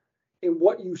are and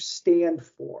what you stand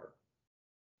for.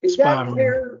 Is Spot that on.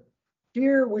 fair?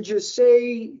 Here, would you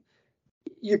say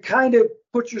you kind of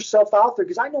put yourself out there?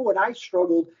 Because I know when I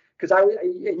struggled,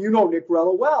 and you know Nick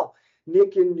Rella well.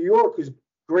 Nick in New York, who's a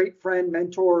great friend,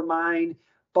 mentor of mine,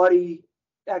 buddy,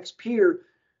 ex-peer.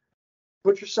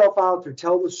 Put yourself out there,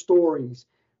 tell the stories.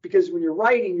 Because when you're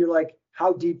writing, you're like,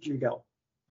 how deep do you go?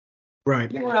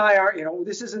 Right. You and I are,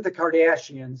 this isn't the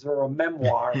Kardashians or a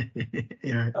memoir.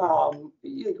 Yeah.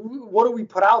 What do we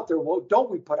put out there? What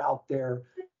don't we put out there?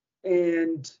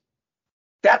 And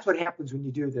that's what happens when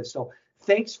you do this. So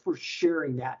thanks for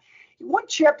sharing that. One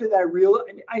chapter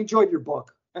that I enjoyed your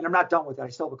book, and I'm not done with it. I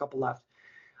still have a couple left.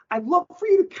 I'd love for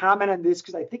you to comment on this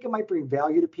because I think it might bring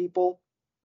value to people.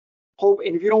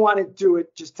 And if you don't want to do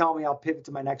it, just tell me. I'll pivot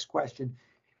to my next question.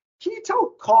 Can you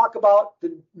talk about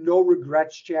the no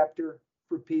regrets chapter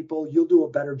for people? You'll do a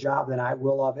better job than I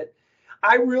will of it.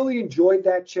 I really enjoyed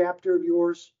that chapter of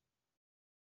yours.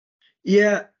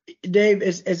 Yeah, Dave,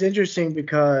 it's interesting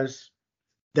because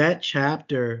that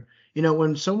chapter,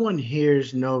 when someone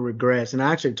hears no regrets, and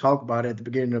I actually talk about it at the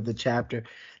beginning of the chapter,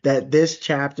 that this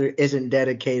chapter isn't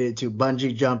dedicated to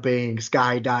bungee jumping,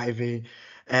 skydiving,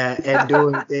 and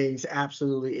doing things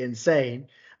absolutely insane.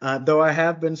 Though I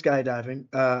have been skydiving,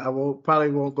 I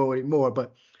probably won't go anymore.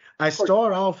 But I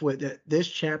start off with that this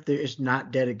chapter is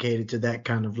not dedicated to that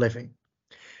kind of living.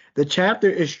 The chapter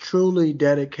is truly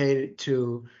dedicated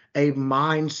to a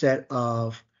mindset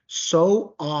of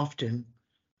so often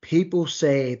people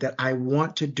say that I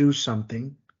want to do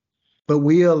something, but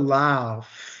we allow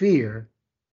fear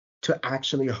to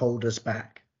actually hold us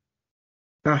back.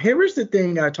 Now, here is the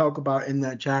thing I talk about in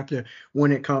that chapter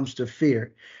when it comes to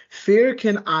fear. Fear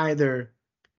can either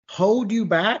hold you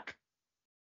back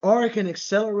or it can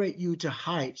accelerate you to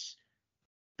heights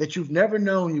that you've never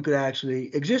known you could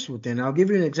actually exist within. I'll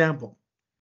give you an example.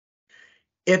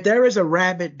 If there is a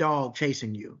rabid dog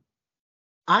chasing you,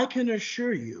 I can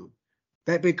assure you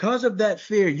that because of that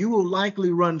fear, you will likely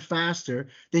run faster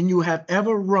than you have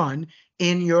ever run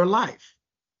in your life.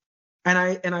 And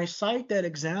I cite that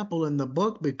example in the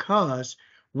book because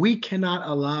we cannot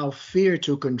allow fear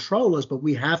to control us, but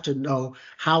we have to know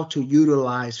how to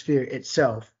utilize fear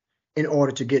itself in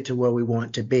order to get to where we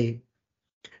want to be.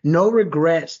 No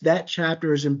regrets. That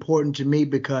chapter is important to me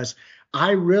because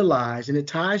I realize, and it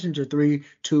ties into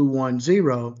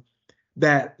 3210,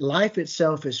 that life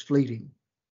itself is fleeting.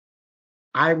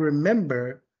 I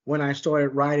remember when I started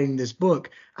writing this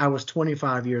book, I was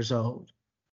 25 years old.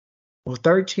 Well,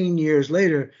 13 years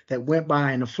later, that went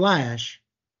by in a flash.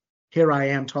 Here I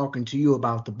am talking to you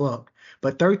about the book.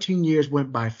 But 13 years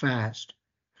went by fast.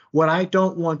 What I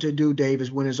don't want to do, Dave,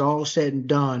 is when it's all said and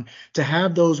done, to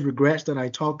have those regrets that I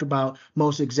talked about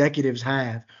most executives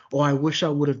have. Oh, I wish I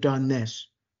would have done this.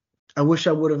 I wish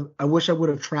I would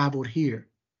have traveled here.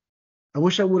 I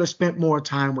wish I would have spent more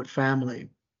time with family.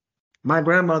 My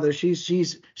grandmother,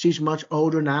 she's much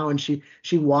older now, and she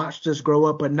watched us grow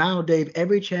up. But now, Dave,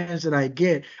 every chance that I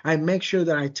get, I make sure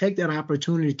that I take that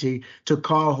opportunity to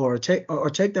call her, or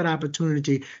take that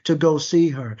opportunity to go see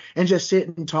her and just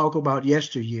sit and talk about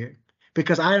yesteryear.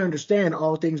 Because I understand,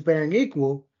 all things being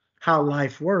equal, how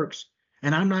life works,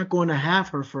 and I'm not going to have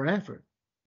her forever.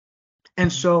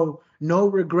 And so, no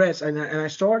regrets. And I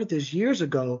started this years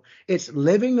ago. It's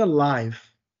living a life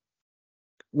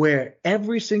where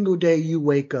every single day you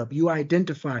wake up, you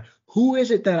identify, who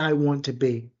is it that I want to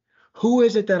be? Who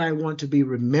is it that I want to be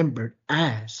remembered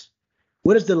as?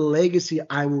 What is the legacy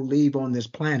I will leave on this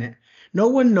planet? No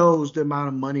one knows the amount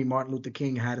of money Martin Luther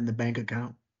King had in the bank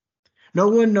account. No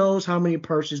one knows how many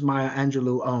purses Maya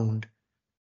Angelou owned.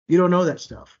 You don't know that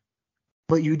stuff.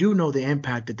 But you do know the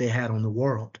impact that they had on the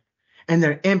world. And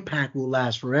their impact will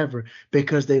last forever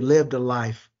because they lived a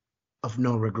life of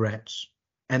no regrets.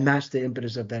 And that's the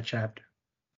impetus of that chapter.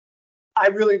 I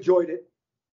really enjoyed it.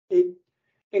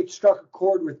 It struck a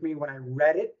chord with me when I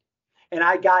read it, and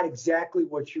I got exactly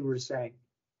what you were saying.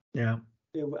 Yeah.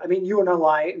 I mean, you and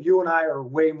I are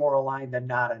way more aligned than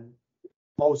not on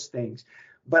most things.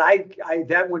 But I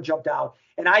that one jumped out,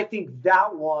 and I think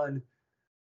that one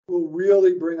will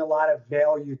really bring a lot of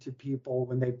value to people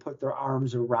when they put their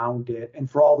arms around it,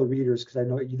 and for all the readers, because I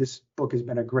know this book has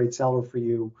been a great seller for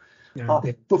you. Yeah.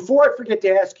 Before I forget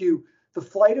to ask you, The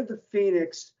Flight of the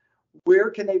Phoenix, where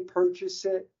can they purchase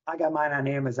it? I got mine on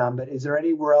Amazon, but is there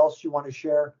anywhere else you want to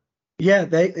share? Yeah,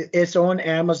 it's on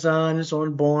Amazon, it's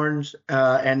on Barnes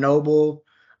and Noble,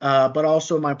 but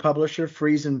also my publisher,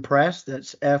 Friesen Press.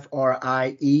 That's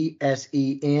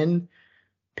FRIESEN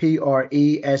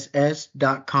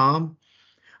PRESS.com.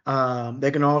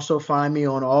 They can also find me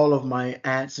on all of my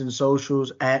ats and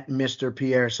socials at Mr.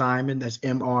 Pierre Simon. That's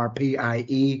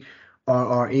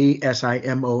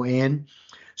MrPierreSimon.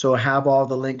 So I have all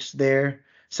the links there.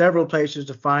 Several places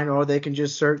to find, or they can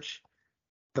just search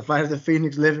The Flight of the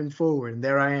Phoenix Living Forward, and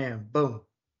there I am. Boom.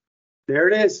 There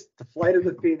it is, The Flight of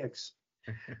the Phoenix.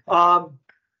 Do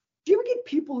you ever get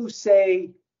people who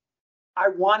say, I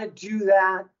want to do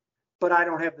that, but I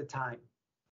don't have the time?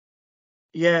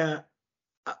 Yeah,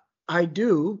 I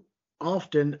do.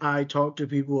 Often I talk to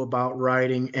people about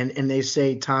writing and they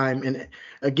say time. And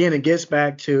again, it gets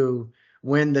back to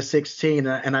when the 16.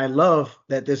 And I love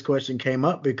that this question came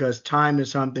up because time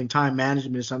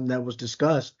management is something that was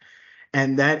discussed.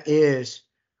 And that is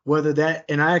whether that,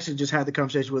 and I actually just had the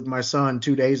conversation with my son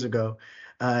 2 days ago.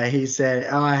 He said,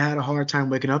 oh, I had a hard time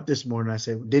waking up this morning. I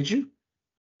said, well, did you?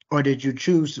 Or did you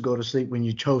choose to go to sleep when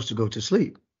you chose to go to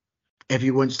sleep? If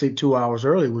you went to sleep 2 hours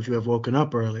early, would you have woken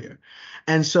up earlier?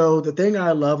 And so the thing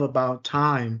I love about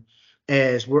time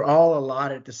is we're all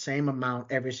allotted the same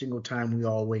amount every single time we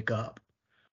all wake up.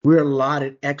 We're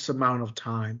allotted X amount of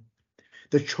time.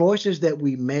 The choices that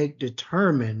we make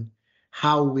determine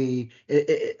how we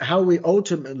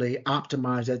ultimately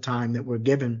optimize that time that we're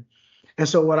given. And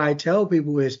so what I tell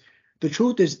people is the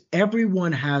truth is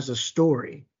everyone has a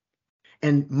story.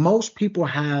 And most people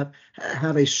have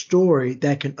a story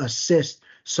that can assist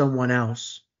someone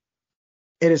else.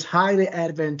 It is highly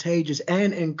advantageous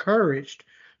and encouraged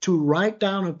to write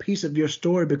down a piece of your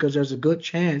story because there's a good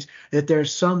chance that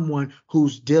there's someone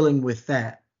who's dealing with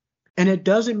that. And it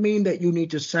doesn't mean that you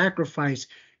need to sacrifice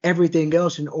everything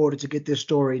else in order to get this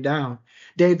story down.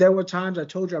 Dave, there were times, I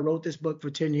told you I wrote this book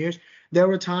for 10 years. There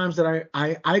were times that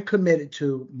I committed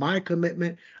to my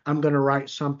commitment. I'm going to write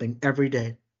something every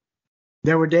day.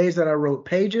 There were days that I wrote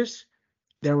pages.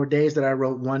 There were days that I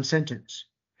wrote one sentence.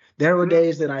 There were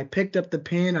days that I picked up the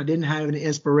pen, I didn't have any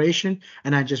inspiration,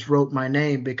 and I just wrote my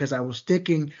name because I was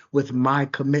sticking with my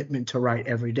commitment to write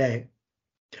every day.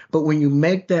 But when you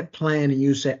make that plan and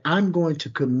you say, I'm going to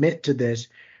commit to this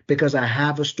because I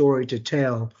have a story to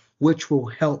tell, which will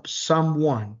help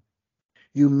someone,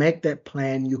 you make that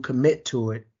plan, you commit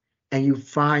to it, and you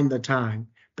find the time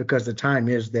because the time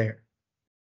is there.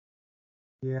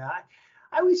 Yeah,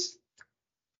 I always,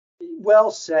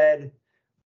 well said.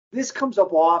 This comes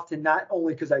up often, not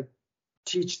only because I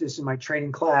teach this in my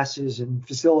training classes and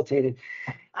facilitate it.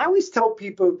 I always tell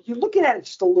people, you're looking at it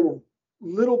just a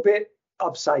little bit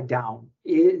upside down,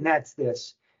 and that's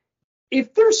this.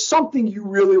 If there's something you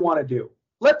really want to do,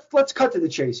 let's cut to the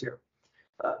chase here.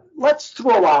 Let's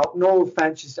throw out, no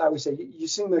offense, I always say, you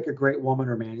seem like a great woman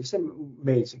or man. You seem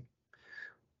amazing.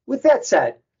 With that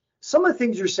said, some of the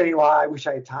things you're saying, well, I wish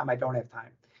I had time, I don't have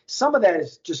time. Some of that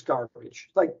is just garbage.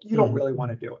 Like, you don't really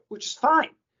want to do it, which is fine.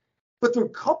 But there are a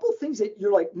couple things that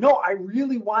you're like, no, I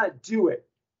really want to do it.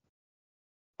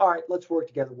 All right, let's work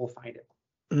together. We'll find it.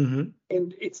 Mm-hmm.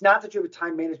 And it's not that you have a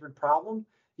time management problem.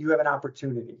 You have an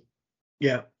opportunity.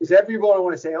 Yeah. Because everyone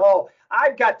want to say, oh,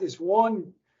 I've got this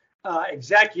one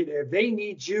executive. They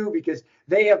need you because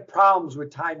they have problems with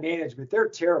time management. They're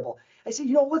terrible. I say,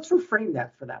 let's reframe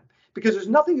that for them. Because there's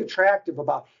nothing attractive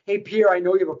about, hey, Pierre, I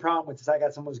know you have a problem with this. I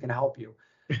got someone who's going to help you.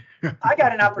 I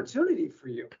got an opportunity for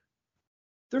you.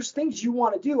 There's things you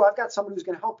want to do. I've got someone who's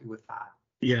going to help you with that.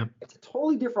 Yeah. It's a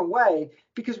totally different way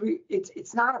because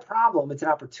it's not a problem. It's an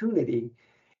opportunity.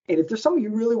 And if there's something you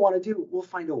really want to do, we'll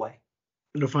find a way.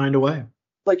 We'll find a way.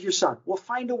 Like your son, we'll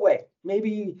find a way.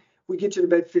 Maybe we get you to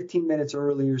bed 15 minutes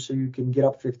earlier so you can get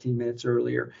up 15 minutes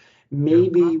earlier.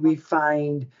 Maybe we'll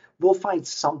find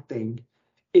something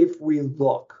if we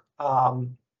look.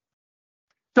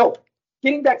 So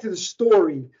getting back to the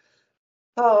story,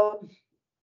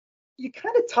 you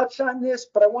kind of touched on this,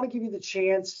 but I want to give you the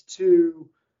chance to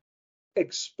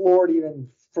explore it even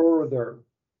further,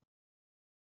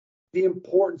 the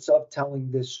importance of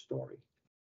telling this story.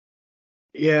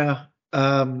 Yeah.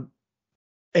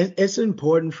 It's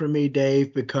important for me,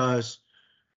 Dave, because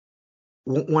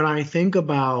when I think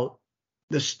about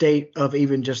the state of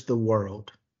even just the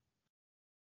world,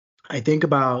 I think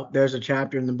about there's a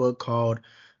chapter in the book called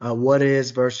What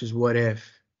Is versus What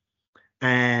If,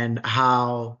 and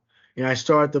how, I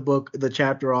start the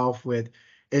chapter off with,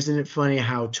 isn't it funny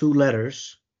how two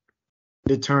letters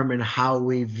determine how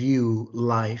we view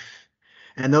life?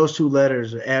 And those two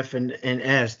letters are F and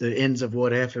S, the ends of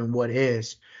what if and what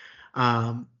is,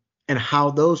 and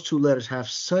how those two letters have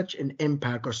such an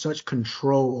impact or such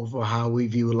control over how we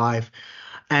view life.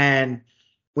 And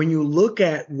when you look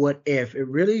at what if, it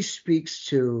really speaks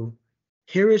to,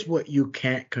 here is what you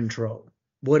can't control.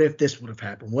 What if this would have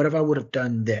happened? What if I would have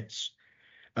done this?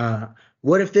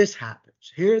 What if this happened?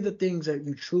 Here are the things that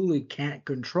you truly can't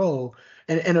control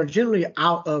and are generally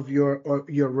out of your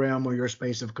realm or your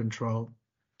space of control.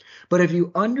 But if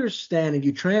you understand and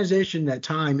you transition that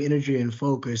time, energy, and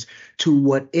focus to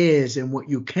what is and what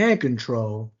you can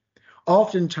control,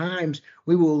 oftentimes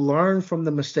we will learn from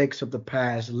the mistakes of the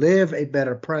past, live a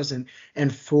better present,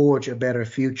 and forge a better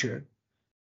future.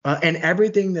 And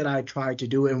everything that I try to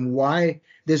do, and why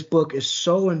this book is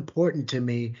so important to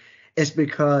me, is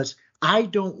because I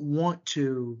don't want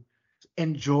to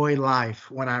enjoy life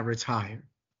when I retire.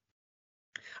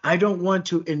 I don't want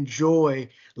to enjoy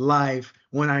life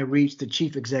when I reach the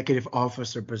chief executive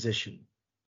officer position.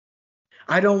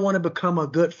 I don't want to become a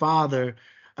good father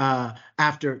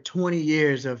after 20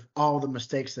 years of all the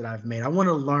mistakes that I've made. I want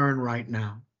to learn right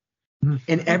now.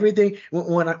 And everything,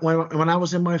 when I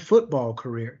was in my football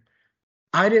career,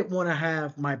 I didn't want to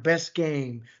have my best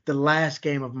game the last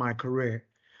game of my career.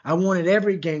 I wanted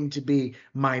every game to be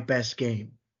my best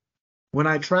game. When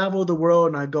I travel the world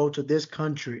and I go to this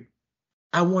country,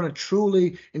 I want to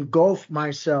truly engulf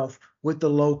myself with the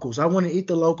locals. I want to eat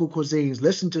the local cuisines,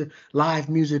 listen to live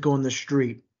music on the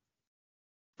street.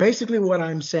 Basically, what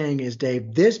I'm saying is,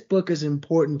 Dave, this book is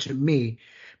important to me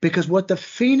because what the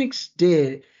Phoenix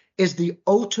did is the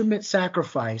ultimate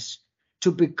sacrifice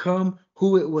to become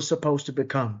who it was supposed to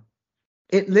become.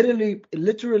 It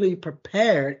literally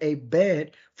prepared a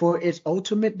bed for its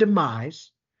ultimate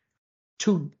demise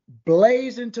to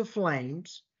blaze into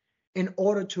flames in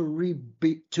order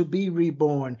to be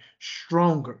reborn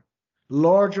stronger,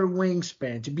 larger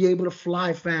wingspan, to be able to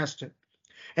fly faster.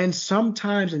 And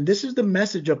sometimes, and this is the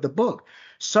message of the book,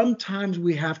 sometimes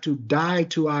we have to die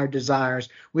to our desires.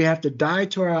 We have to die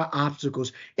to our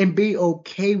obstacles and be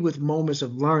okay with moments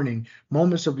of learning,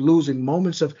 moments of losing,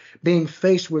 moments of being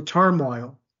faced with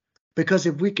turmoil. Because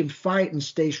if we can fight and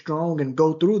stay strong and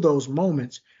go through those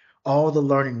moments, all the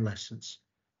learning lessons,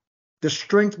 the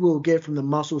strength we'll get from the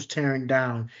muscles tearing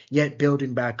down, yet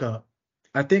building back up.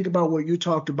 I think about what you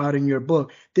talked about in your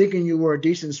book, thinking you were a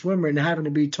decent swimmer and having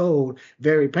to be told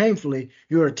very painfully,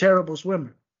 you're a terrible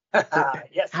swimmer.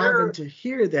 Yes, having to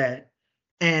hear that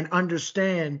and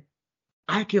understand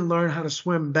I can learn how to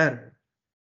swim better.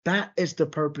 That is the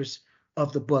purpose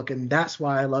of the book. And that's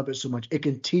why I love it so much. It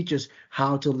can teach us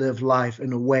how to live life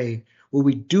in a way where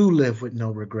we do live with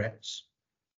no regrets.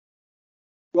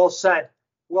 Well said.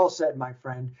 Well said, my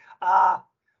friend.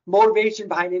 Motivation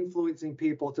behind influencing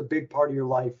people. It's a big part of your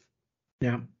life.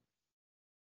 Yeah.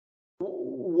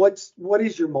 What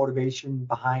is your motivation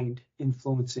behind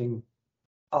influencing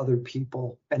other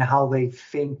people and how they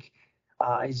think?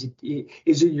 Is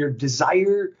it your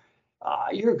desire?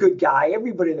 You're a good guy.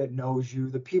 Everybody that knows you,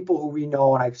 the people who we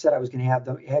know, and I've said I was going to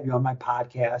have you on my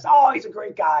podcast. Oh, he's a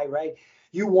great guy, right?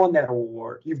 You won that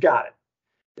award. You've got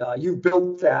it. You've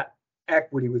built that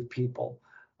equity with people.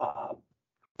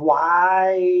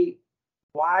 Why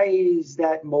is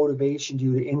that motivation to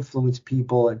you to influence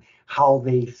people and how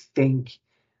they think?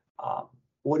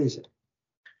 What is it?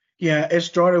 Yeah, it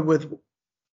started with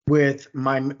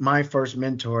my first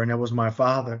mentor, and it was my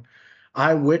father.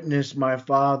 I witnessed my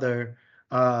father,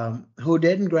 who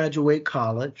didn't graduate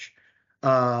college,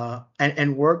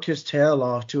 and worked his tail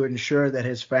off to ensure that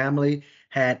his family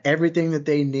had everything that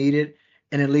they needed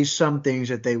and at least some things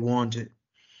that they wanted.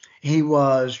 He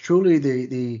was truly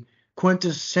the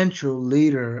quintessential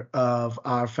leader of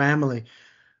our family.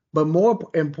 But more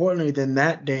importantly than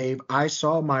that, Dave, I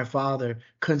saw my father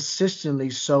consistently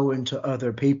sow into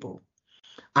other people.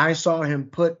 I saw him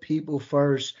put people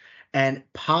first and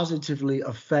positively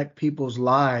affect people's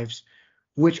lives,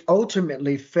 which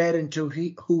ultimately fed into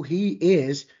who he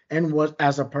is and was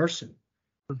as a person.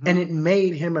 Mm-hmm. And it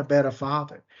made him a better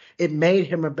father. It made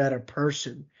him a better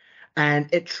person. And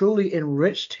it truly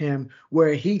enriched him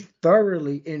where he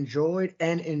thoroughly enjoyed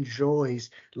and enjoys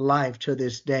life to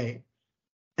this day.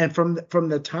 And from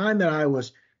the time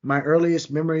that my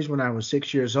earliest memories when I was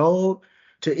 6 years old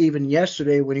to even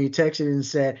yesterday when he texted and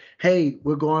said, hey,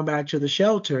 we're going back to the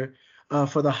shelter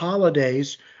for the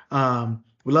holidays. We'd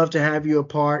love to have you a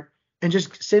part. And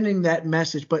just sending that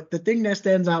message. But the thing that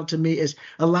stands out to me is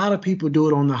a lot of people do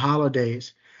it on the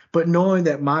holidays. But knowing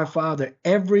that my father,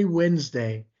 every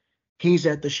Wednesday, he's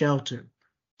at the shelter,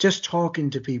 just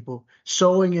talking to people,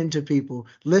 sewing into people,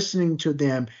 listening to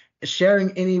them,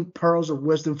 sharing any pearls of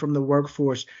wisdom from the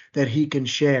workforce that he can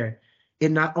share.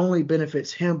 It not only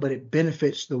benefits him, but it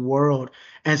benefits the world.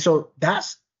 And so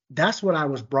that's what I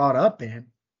was brought up in.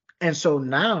 And so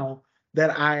now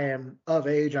that I am of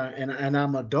age and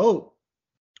I'm adult,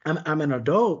 I'm an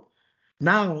adult.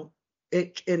 Now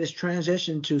it is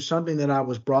transitioned to something that I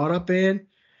was brought up in.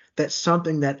 That's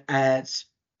something that adds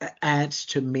adds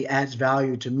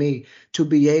value to me to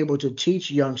be able to teach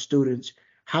young students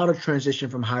how to transition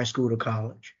from high school to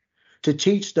college, to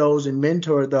teach those and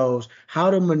mentor those how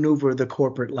to maneuver the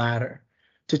corporate ladder,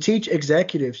 to teach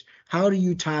executives how do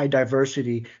you tie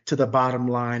diversity to the bottom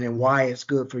line and why it's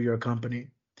good for your company,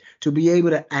 to be able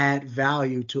to add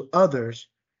value to others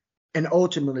and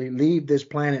ultimately leave this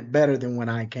planet better than when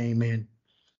I came in.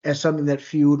 As something that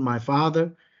fueled my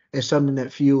father, as something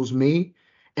that fuels me,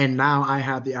 and now I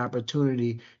have the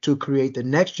opportunity to create the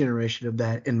next generation of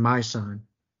that in my son.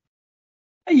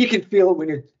 You can feel it when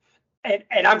you're,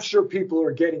 and I'm sure people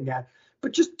are getting that,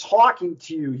 but just talking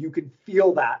to you, you can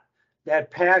feel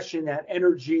that passion, that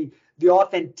energy, the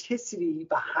authenticity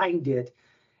behind it.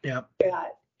 Yeah.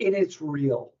 And it's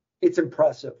real. It's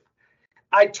impressive.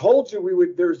 I told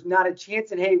you there's not a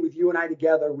chance in, hey, with you and I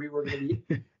together, we were going to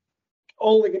be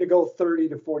only going to go 30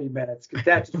 to 40 minutes because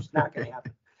that's just not going to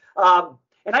happen.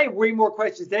 And I have way more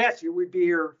questions to ask you. We'd be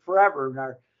here forever,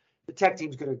 and the tech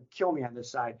team's going to kill me on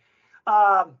this side.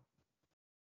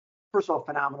 First of all,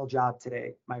 phenomenal job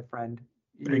today, my friend.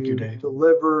 Thank you, Dave.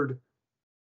 Delivered.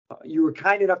 You were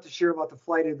kind enough to share about the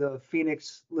flight of the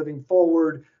Phoenix Living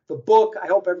Forward. The book, I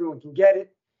hope everyone can get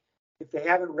it. If they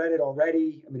haven't read it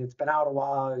already, I mean, it's been out a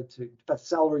while. It's a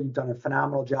bestseller. You've done a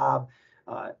phenomenal job.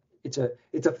 It's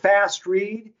a fast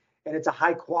read, and it's a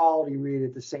high quality read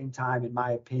at the same time, in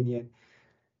my opinion.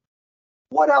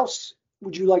 What else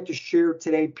would you like to share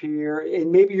today, Pierre?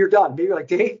 And maybe you're done. Maybe you're like,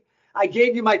 Dave, I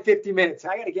gave you my 50 minutes.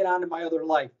 I got to get on to my other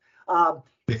life.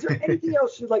 Is there anything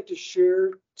else you'd like to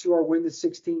share to our Win the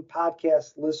 16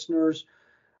 podcast listeners?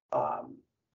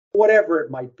 Whatever it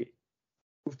might be,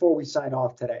 before we sign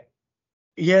off today.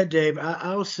 Yeah, Dave,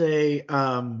 I'll say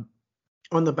on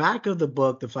the back of the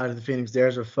book, The Flight of the Phoenix,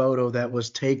 there's a photo that was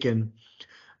taken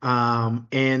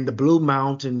in the Blue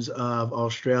Mountains of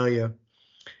Australia.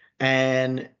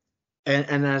 And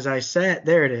as I sat,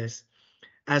 there it is,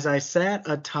 as I sat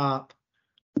atop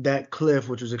that cliff,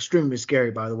 which was extremely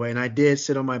scary, by the way, and I did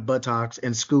sit on my buttocks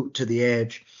and scoot to the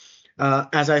edge.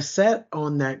 As I sat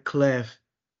on that cliff,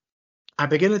 I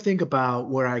began to think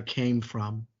about where I came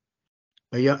from.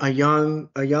 A young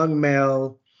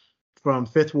male from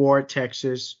Fifth Ward,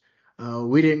 Texas.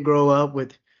 We didn't grow up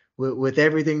with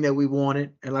everything that we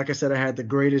wanted, and like I said, I had the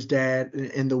greatest dad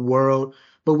in the world.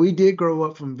 But we did grow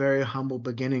up from very humble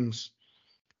beginnings.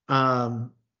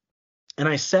 And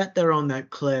I sat there on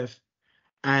that cliff,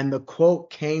 and the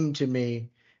quote came to me,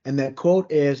 and that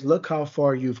quote is, "Look how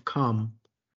far you've come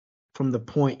from the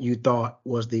point you thought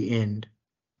was the end."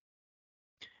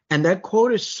 And that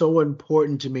quote is so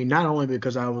important to me, not only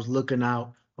because I was looking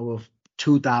out of a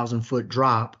 2,000-foot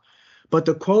drop, but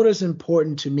the quote is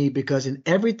important to me because in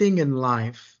everything in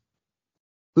life,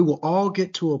 we will all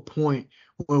get to a point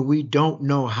where we don't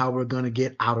know how we're going to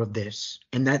get out of this.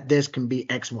 And that this can be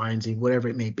X, Y, and Z, whatever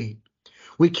it may be.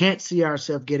 We can't see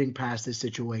ourselves getting past this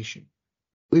situation.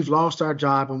 We've lost our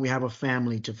job and we have a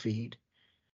family to feed.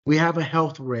 We have a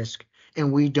health risk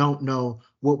and we don't know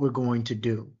what we're going to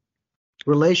do.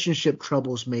 Relationship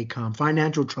troubles may come.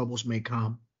 Financial troubles may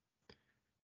come.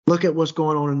 Look at what's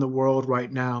going on in the world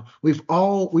right now. We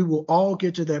will all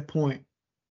get to that point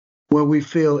where we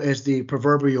feel as the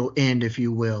proverbial end, if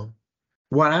you will.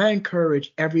 What I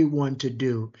encourage everyone to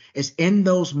do is in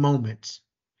those moments,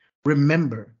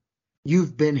 remember,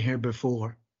 you've been here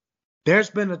before. There's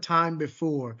been a time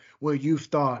before where you've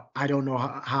thought, I don't know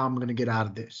how I'm going to get out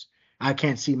of this. I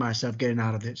can't see myself getting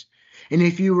out of this. And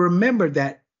if you remember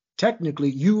that technically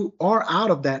you are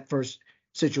out of that first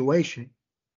situation,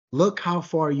 look how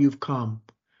far you've come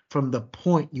from the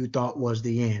point you thought was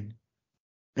the end.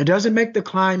 It doesn't make the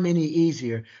climb any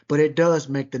easier, but it does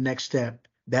make the next step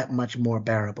that much more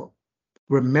bearable.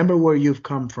 Remember where you've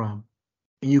come from,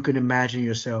 and you can imagine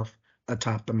yourself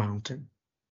atop the mountain.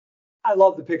 I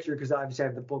love the picture because obviously I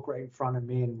have the book right in front of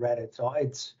me and read it. So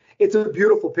it's a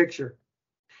beautiful picture.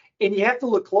 And you have to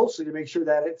look closely to make sure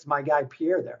that it's my guy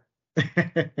Pierre there.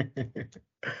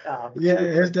 Yeah,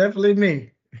 it's definitely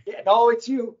me. Yeah, no, it's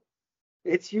you.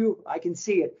 It's you. I can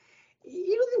see it.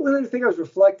 You know, one of the things I was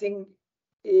reflecting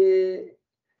is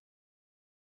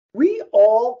we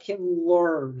all can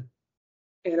learn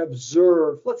and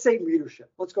observe, let's say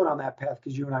leadership. Let's go down that path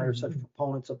because you and I are such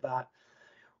proponents of that.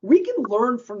 We can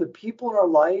learn from the people in our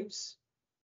lives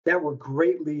that were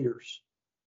great leaders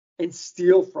and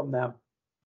steal from them.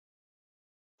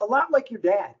 A lot like your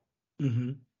dad.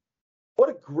 Mm-hmm. What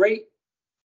a great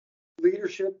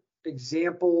leadership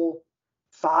example,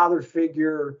 father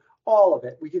figure, all of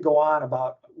it. We could go on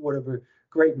about what a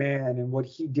great man and what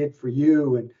he did for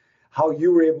you and how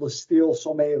you were able to steal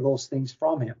so many of those things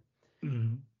from him.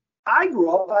 Mm-hmm. I grew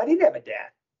up, I didn't have a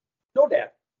dad. No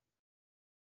dad.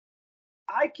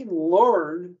 I can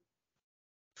learn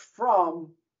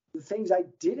from the things I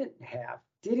didn't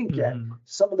get,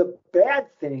 some of the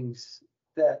bad things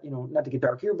that, not to get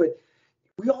dark here, but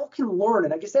we all can learn.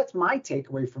 And I guess that's my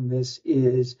takeaway from this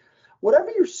is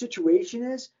whatever your situation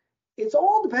is, it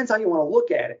all depends how you want to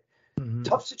look at it.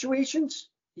 Tough situations,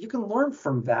 you can learn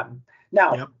from them.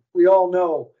 Now, we all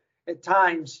know at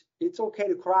times it's okay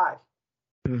to cry.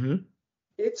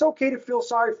 It's okay to feel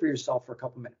sorry for yourself for a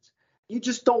couple minutes. You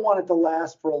just don't want it to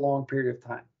last for a long period of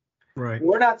time. Right.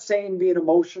 We're not saying be an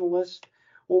emotionalist.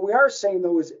 What we are saying,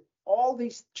 though, is all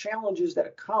these challenges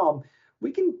that come,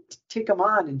 we can take them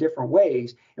on in different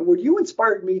ways. And what you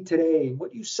inspired me today, and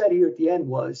what you said here at the end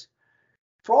was,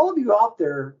 for all of you out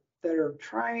there that are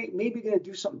trying, maybe going to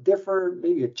do something different,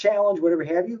 maybe a challenge, whatever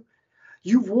have you,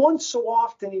 you've won so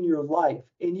often in your life,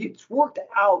 and it's worked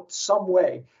out some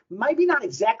way. Maybe not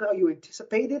exactly how you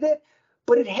anticipated it,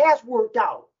 but it has worked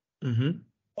out.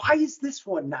 Why is this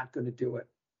one not going to do it?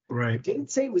 Right. I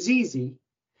didn't say it was easy.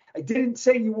 I didn't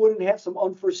say you wouldn't have some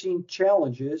unforeseen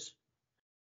challenges,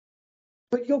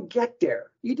 but you'll get there.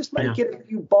 You just might get a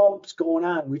few bumps going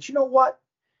on, which, you know what?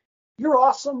 You're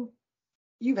awesome.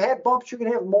 You've had bumps. You're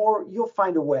going to have more. You'll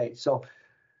find a way. So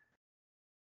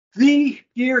the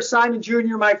Pierre Simon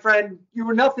Jr., my friend, you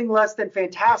were nothing less than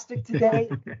fantastic today.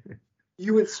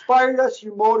 You inspired us.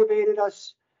 You motivated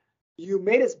us. You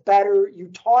made us better. You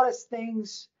taught us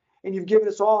things. And you've given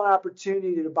us all an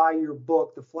opportunity to buy your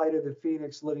book, The Flight of the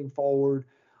Phoenix, Living Forward,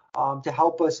 to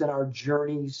help us in our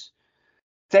journeys.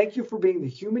 Thank you for being the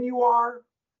human you are.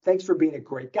 Thanks for being a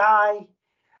great guy.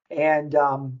 And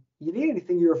you need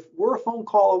anything, we're a phone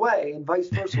call away, and vice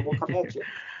versa. We'll come at you.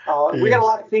 We got a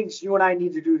lot of things you and I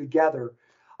need to do together.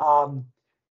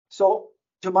 So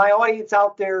to my audience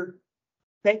out there,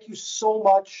 thank you so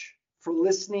much for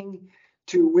listening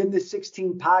to Win the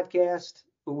 16 podcast.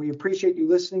 We appreciate you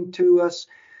listening to us,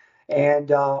 and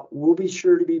we'll be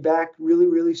sure to be back really,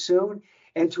 really soon.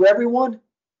 And to everyone,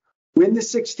 win the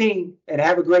 16 and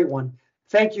have a great one.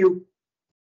 Thank you.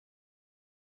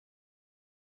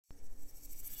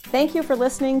 Thank you for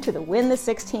listening to the Win the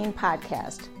 16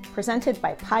 podcast, presented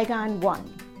by Pygon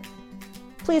 1.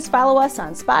 Please follow us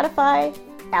on Spotify,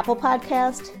 Apple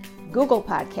Podcast, Google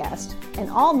Podcast, and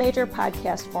all major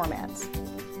podcast formats.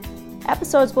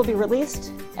 Episodes will be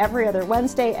released every other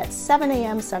Wednesday at 7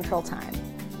 a.m. Central Time.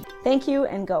 Thank you,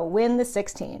 and go win the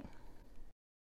 16.